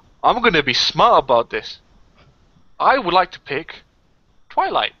 I'm gonna be smart about this. I would like to pick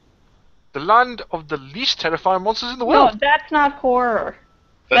Twilight. The land of the least terrifying monsters in the world. No, that's not horror.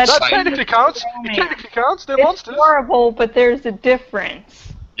 That technically counts. It technically counts. They're monsters. It's horrible, but there's a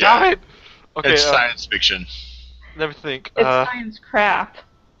difference. Yeah. Damn it. Okay, It's science fiction. Let me think. It's science crap.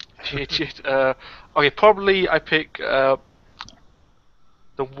 Okay, probably I pick the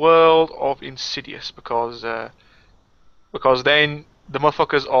world of Insidious because because then the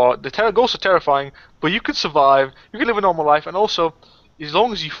motherfuckers are ghosts are terrifying, but you can survive, you can live a normal life, and also as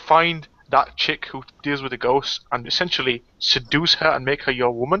long as you find that chick who deals with the ghosts and essentially seduce her and make her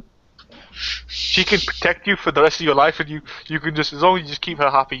your woman, she can protect you for the rest of your life, and you can just, as long as you just keep her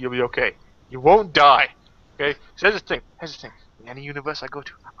happy, you'll be okay. You won't die. Okay? So here's the thing. In any universe I go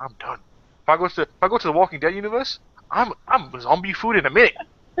to, I'm done. If I go to the Walking Dead universe, I'm zombie food in a minute.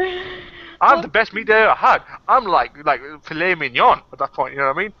 I'm the best meat they ever had. I'm like filet mignon at that point. You know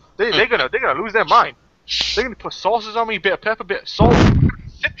what I mean? They're gonna lose their mind. They're gonna put sauces on me, bit of pepper, bit of salt.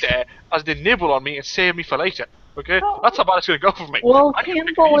 Sit there as they nibble on me and save me for later. Okay, that's how bad it's gonna go for me. Well,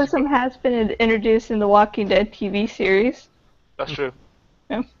 cannibalism has been introduced in the Walking Dead TV series. That's true.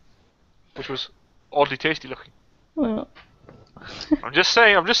 Yeah. Which was oddly tasty looking. Well. I'm just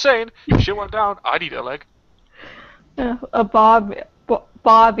saying. If shit went down, I'd eat a leg. A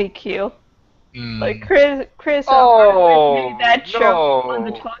barbecue. Like Chris Oh, made that show on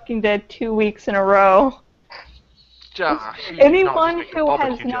The Walking Dead 2 weeks in a row. Josh, Anyone who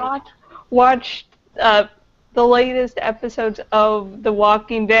has not watched the latest episodes of The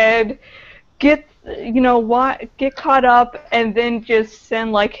Walking Dead, get caught up and then just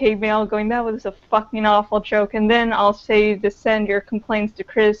send like hate mail going, that was a fucking awful joke, and then I'll say to send your complaints to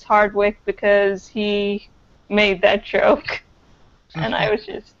Chris Hardwick because he made that joke. And I was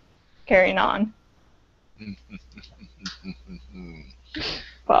just carrying on.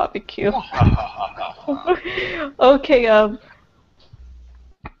 Barbecue. Okay,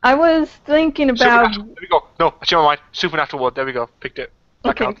 I was thinking about... There we go. No, I changed my mind. Supernatural World. There we go. Picked it.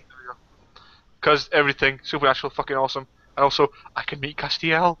 That okay. counts. There we go. Because everything. Supernatural, fucking awesome. And also, I can meet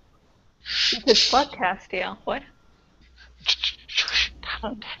Castiel. You could fuck Castiel. What?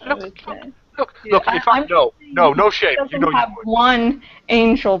 Look, in fact, no shame. You know have you would. One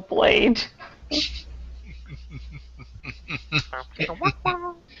angel blade.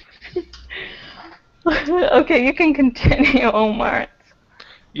 Okay, you can continue, Omar.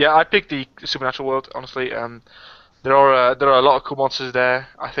 Yeah, I picked the Supernatural World, honestly. There are a lot of cool monsters there.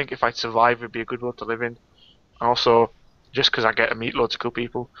 I think if I'd survive, it'd be a good world to live in. And also, just because I get to meet loads of cool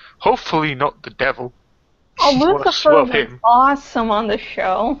people. Hopefully not the devil. Oh, Lucifer was awesome on the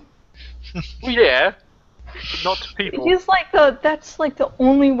show. Well, yeah, but not to people. He's that's like the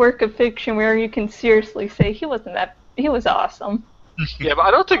only work of fiction where you can seriously say he was awesome. Yeah, but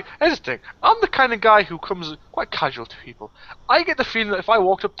I don't think, here's the thing, I'm the kind of guy who comes quite casual to people. I get the feeling that if I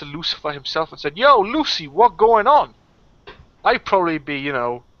walked up to Lucifer himself and said, "Yo, Lucy, what going on?" I'd probably be,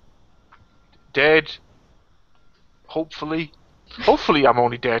 dead. Hopefully. Hopefully I'm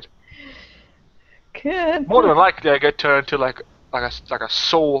only dead. Good. More than likely I get turned to like a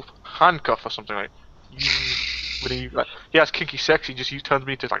soul handcuff or something like. When he has kinky sex, he turns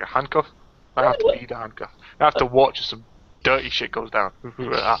me into like a handcuff. I have to be the handcuff. I have to watch as some dirty shit goes down.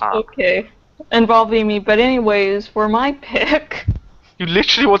 Okay. Involving me, but anyways, for my pick... You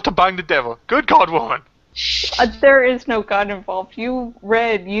literally want to bang the devil. Good God, woman. There is no God involved.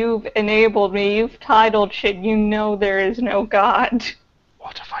 You've enabled me, you've titled shit, you know there is no God.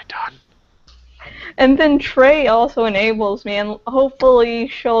 What have I done? And then Trey also enables me, and hopefully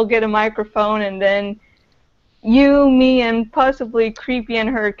she'll get a microphone, and then you, me, and possibly Creepy and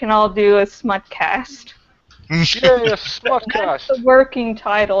her can all do a smutcast. Yeah, smutcast. That's the working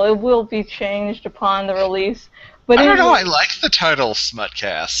title. It will be changed upon the release. But I don't know, I like the title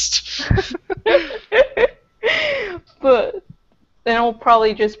Smutcast. But then I'll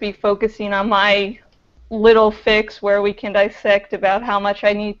probably just be focusing on my little fix where we can dissect about how much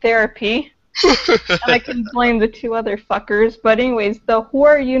I need therapy. And I can blame the two other fuckers. But anyways, the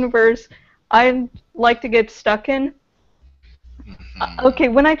horror universe I'd like to get stuck in. Okay,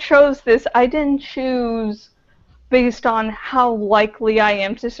 when I chose this, I didn't choose based on how likely I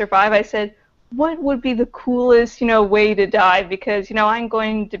am to survive. I said, what would be the coolest, way to die? Because, I'm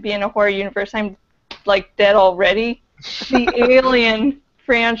going to be in a horror universe. I'm, dead already. The Alien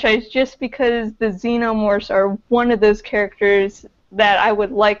franchise, just because the Xenomorphs are one of those characters that I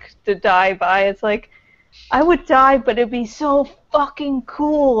would like to die by. It's like, I would die, but it'd be so fucking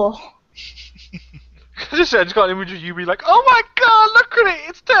cool. I just got an image of you be like, "Oh my God, look at it!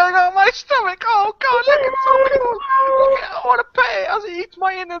 It's tearing out my stomach! Oh God, look, it's so cool! Look, I want to pay it as it eats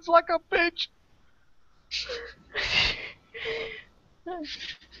my innards like a bitch."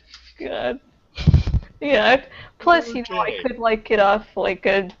 God. Yeah. Plus, I could get off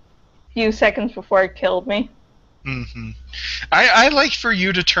a few seconds before it killed me. Mm-hmm. I like for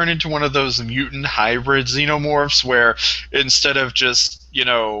you to turn into one of those mutant hybrid xenomorphs where instead of just,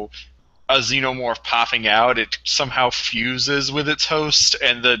 a xenomorph popping out, it somehow fuses with its host,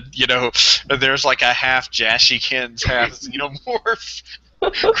 and there's like a half Jashikins, half xenomorph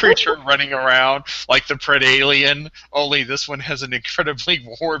creature running around like the Predalien, only this one has an incredibly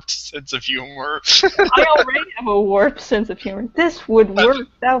warped sense of humor. I already have a warped sense of humor. This would work.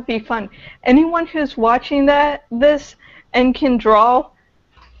 That would be fun. Anyone who's watching this and can draw,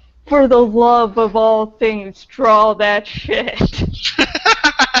 for the love of all things, draw that shit.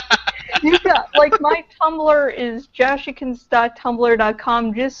 You got, like, my Tumblr is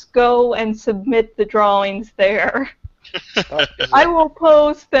jashikins.tumblr.com. Just go and submit the drawings there. I will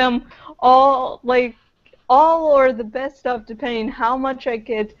post them all or the best of, depending how much I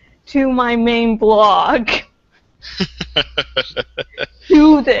get, to my main blog.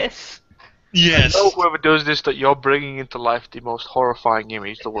 Do this. Yes. I know whoever does this that you're bringing into life the most horrifying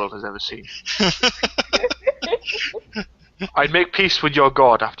image the world has ever seen. I'd make peace with your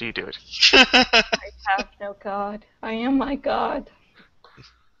god after you do it. I have no god. I am my god.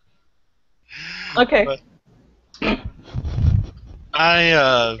 Okay.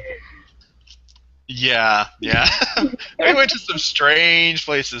 Yeah. We went to some strange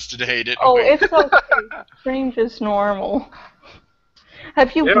places today, didn't we? Oh, it's okay. Strange is normal.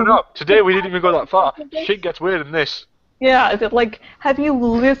 Have you? No. Today we didn't even go that far. Shit gets weird in this. Yeah, have you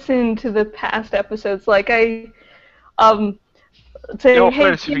listened to the past episodes? Like, say, Your hey,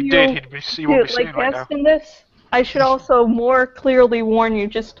 friend, if he did, he won't be saying right now. In this? I should also more clearly warn you,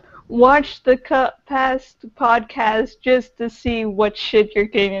 just watch the past podcast just to see what shit you're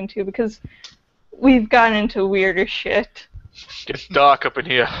getting into, because we've gotten into weirder shit. Gets dark up in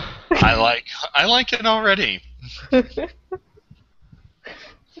here. I like it already.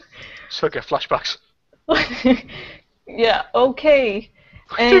 So I get flashbacks. Yeah, okay.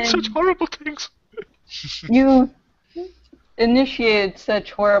 I did such horrible things. You initiated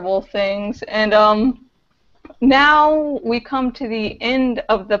such horrible things, and now we come to the end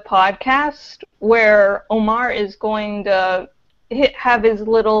of the podcast, where Omar is going to have his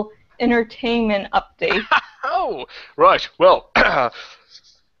little entertainment update. Oh, right. Well,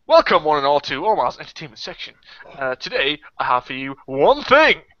 welcome one and all to Omar's entertainment section. Today, I have for you one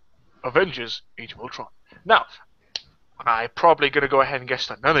thing. Avengers Age of Ultron. Now, I'm probably going to go ahead and guess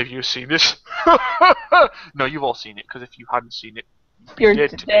that none of you have seen this. No, you've all seen it, because if you hadn't seen it, you're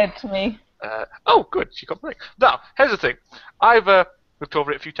dead to me. Oh, good. She got right. Now, here's the thing. I've looked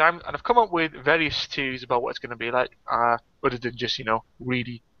over it a few times, and I've come up with various theories about what it's going to be like, other than just,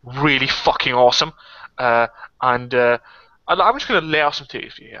 really, really fucking awesome. I'm just going to lay out some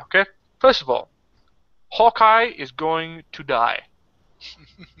theories for you here, okay? First of all, Hawkeye is going to die.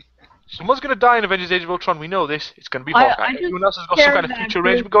 Someone's going to die in Avengers Age of Ultron, we know this. It's going to be Hawkeye. Everyone else has got some kind of future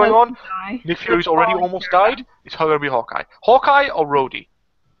arrangement going on. Nick Fury's already almost died. It's going to be Hawkeye. Hawkeye or Rhodey?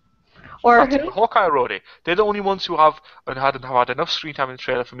 Or who? Hawkeye or Rhodey. They're the only ones who have had enough screen time in the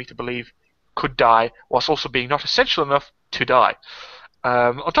trailer for me to believe could die, whilst also being not essential enough to die.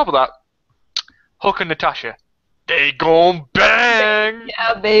 On top of that, Hook and Natasha, they gon' bang!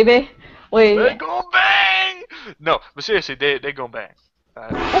 Yeah, baby. Wait. They gon' bang! No, but seriously, they gon' bang.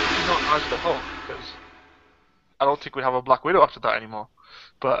 Hopefully not as the Hulk, because I don't think we have a Black Widow after that anymore.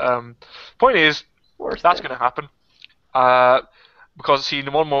 But point is, that's going to happen. Because, see,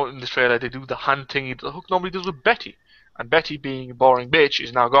 in one moment in this trailer, they do the hand thing that Hook normally does with Betty. And Betty, being a boring bitch,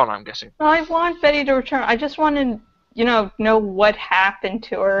 is now gone, I'm guessing. I want Betty to return. I just want to, know what happened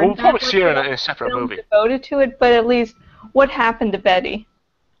to her. We'll probably see her in a separate movie. Devoted to it, but at least, what happened to Betty?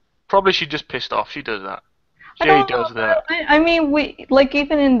 Probably she just pissed off. She does that. She does that. I mean,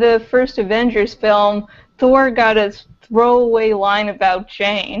 even in the first Avengers film, Thor got a throwaway line about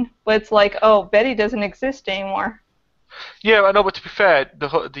Jane, but it's like, oh, Betty doesn't exist anymore. Yeah, I know, but to be fair,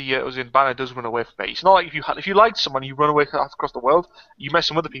 the Banner does run away from Betty. It's not like if you liked someone, you run away across the world. You met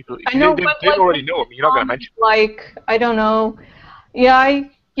some other people. If they already know them, you're not going to mention them. Like, I don't know. Yeah,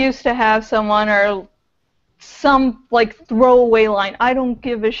 I used to have someone or some throwaway line. I don't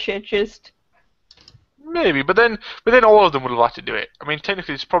give a shit. Just. Maybe, but then all of them would have liked to do it. I mean,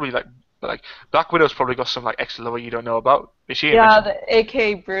 technically, it's probably like Black Widow's probably got some extra level you don't know about.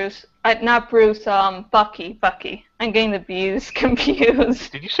 A.K.A. Bruce. Not Bruce. Bucky. I'm getting the B's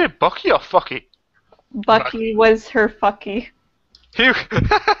confused. Did you say Bucky or Fucky? Bucky was her fucky. Could have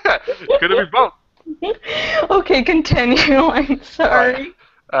been both. Okay, continue. I'm sorry.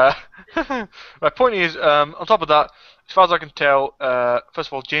 My point is, on top of that, as far as I can tell, first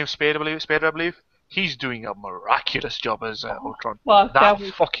of all, James Spader, I believe. He's doing a miraculous job as Ultron. That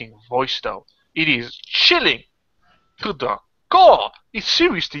fucking voice, though, it is chilling. Good It's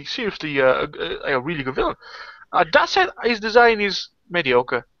seriously a really good villain. That said, his design is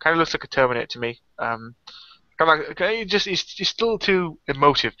mediocre. Kind of looks like a Terminator to me. He's still too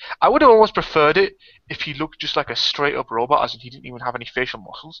emotive. I would have almost preferred it if he looked just like a straight up robot, as in he didn't even have any facial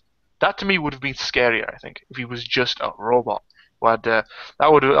muscles. That to me would have been scarier. I think if he was just a robot. But I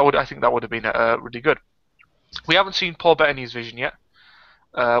think that would have been really good. We haven't seen Paul Bettany's vision yet.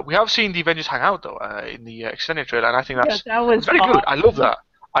 We have seen the Avengers hang out though in the extended trailer, and I think that's that was very awesome. good. I love that.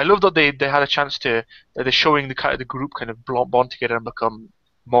 I love that they had a chance to that they're showing the group kind of bond together and become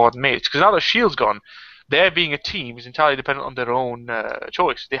more than mates. Because now that Shield's gone, their being a team is entirely dependent on their own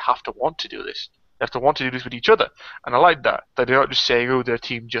choice. They have to want to do this. They have to want to do this with each other, and I like that they're not just saying, "Oh, they're a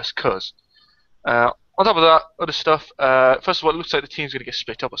team just 'cause." On top of that, other stuff. First of all, it looks like the team's going to get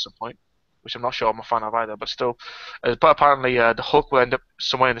split up at some point, which I'm not sure I'm a fan of either. But still, but apparently the Hulk will end up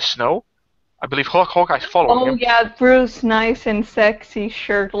somewhere in the snow. I believe Hawkeye's following him. Oh yeah, Bruce, nice and sexy,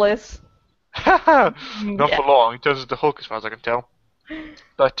 shirtless. Not for long. He turns into Hulk as far as I can tell.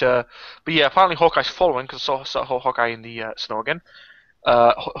 But yeah, apparently Hawkeye's following because I saw Hawkeye in the snow again.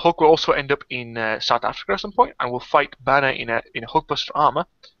 Hulk will also end up in South Africa at some point, and will fight Banner in a Hulkbuster armor,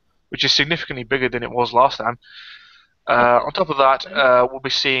 which is significantly bigger than it was last time. On top of that, we'll be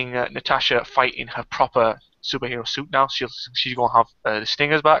seeing Natasha fight in her proper superhero suit now. She's gonna have the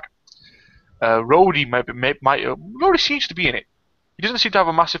stingers back. Rhodey Rhodey seems to be in it. He doesn't seem to have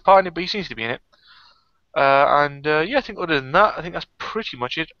a massive part in it, but he seems to be in it. Yeah, I think other than that, I think that's pretty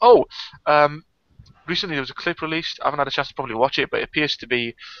much it. Oh, recently there was a clip released. I haven't had a chance to probably watch it, but it appears to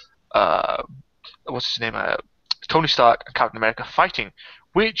be what's his name? Tony Stark and Captain America fighting,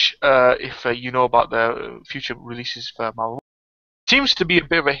 which, if you know about the future releases for Marvel, seems to be a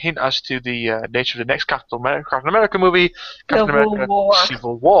bit of a hint as to the nature of the next Captain America movie, Captain America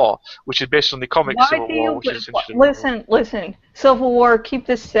Civil War, which is based on the comic Civil War, which is essentially listen, Civil War, keep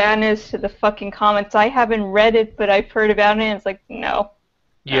the sadness to the fucking comments. I haven't read it, but I've heard about it, and it's like, no.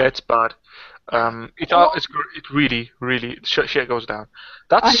 Yeah, it's bad. It really shit goes down.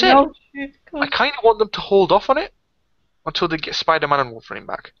 That said, I kind of want them to hold off on it until they get Spider-Man and Wolverine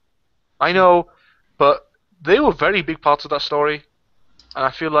back. I know, but they were very big parts of that story, and I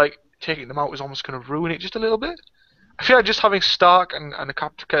feel like taking them out is almost going to ruin it just a little bit. I feel like just having Stark and the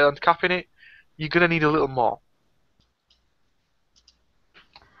Cap in it, you're going to need a little more.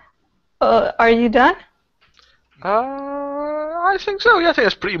 Are you done? I think so. Yeah, I think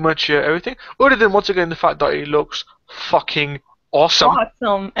that's pretty much everything. Other than once again the fact that it looks fucking awesome.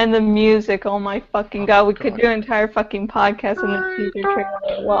 Awesome, and the music. Oh my fucking god, we could do an entire fucking podcast in the teaser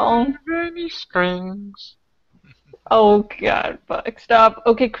trailer alone. Many strings. Oh god, fuck, stop.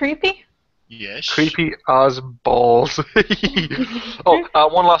 Okay, creepy? Yes. Creepy as balls. Oh,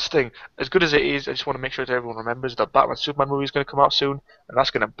 one last thing. As good as it is, I just want to make sure that everyone remembers that Batman Superman movie is going to come out soon, and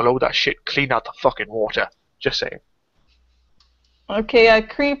that's going to blow that shit clean out the fucking water. Just saying. Okay,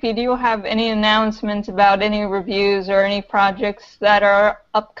 creepy, do you have any announcements about any reviews or any projects that are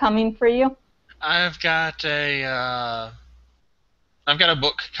upcoming for you? I've got a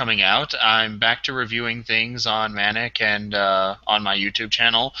book coming out. I'm back to reviewing things on Manic and on my YouTube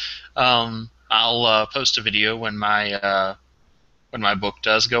channel. I'll post a video when my book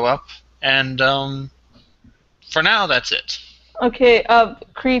does go up, and for now that's it. Okay,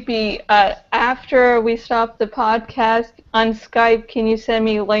 creepy. After we stop the podcast on Skype, can you send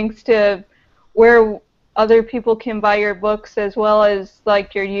me links to where other people can buy your books as well as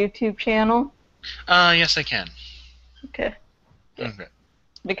like your YouTube channel? Yes, I can. Okay. Okay.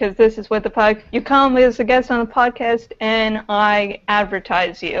 Because this is what you come as a guest on a podcast, and I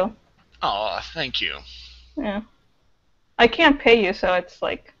advertise you. Oh, thank you. Yeah. I can't pay you, so it's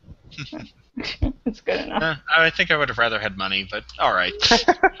like. It's good enough. I think I would have rather had money, but all right.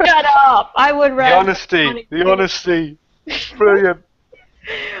 Shut up! I would rather. The honesty. Brilliant.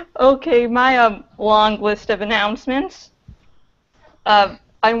 Okay, my long list of announcements.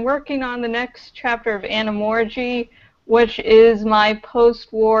 I'm working on the next chapter of Animorgy, which is my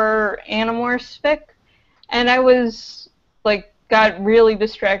post-war Animorphs fic, and I was got really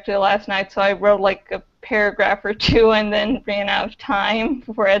distracted last night, so I wrote like a paragraph or two and then ran out of time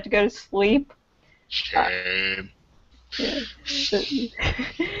before I had to go to sleep. Shame.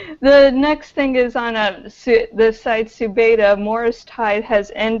 The next thing is on the site Subeda. Morris Tide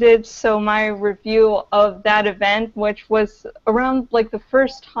has ended, so my review of that event, which was around like the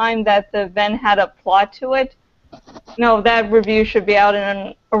first time that the event had a plot to it. No, that review should be out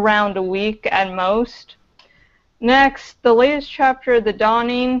in around a week at most. Next, the latest chapter of The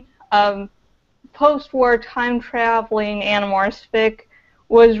Dawning, post-war time-traveling Animorphs fic,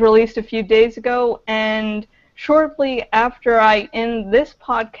 was released a few days ago, and shortly after I end this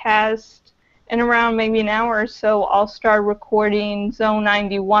podcast in around maybe an hour or so, I'll start recording Zone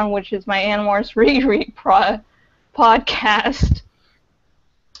 91, which is my Animorphs Reread podcast.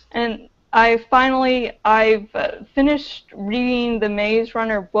 And I've finished reading the Maze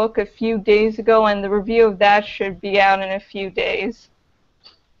Runner book a few days ago, and the review of that should be out in a few days.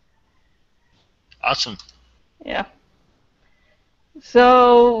 Awesome. Yeah.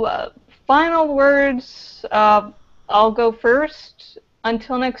 So, final words, I'll go first.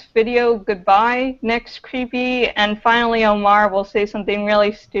 Until next video, goodbye. Next creepy, and finally Omar will say something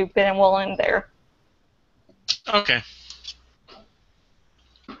really stupid and we'll end there. Okay.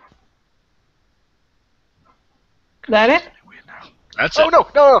 That it? That's Oh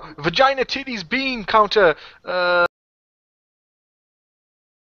it. no! Vagina titties bean counter.